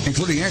backgrounds,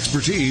 including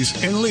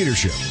expertise in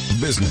leadership,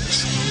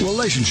 business,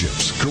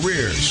 relationships,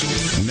 careers,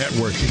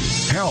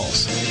 networking,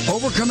 health,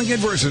 overcoming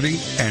adversity,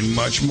 and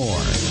much more.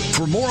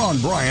 For more on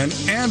Brian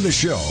and the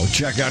show,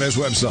 check out his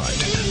website,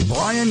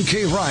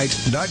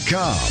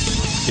 briankwright.com.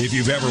 If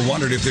you've ever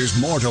wondered if there's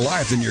more to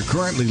life than you're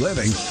currently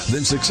living,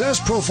 then Success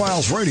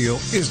Profiles Radio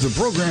is the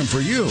program for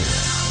you.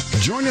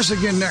 Join us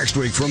again next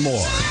week for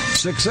more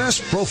Success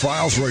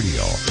Profiles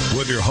Radio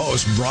with your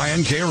host,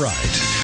 Brian K. Wright.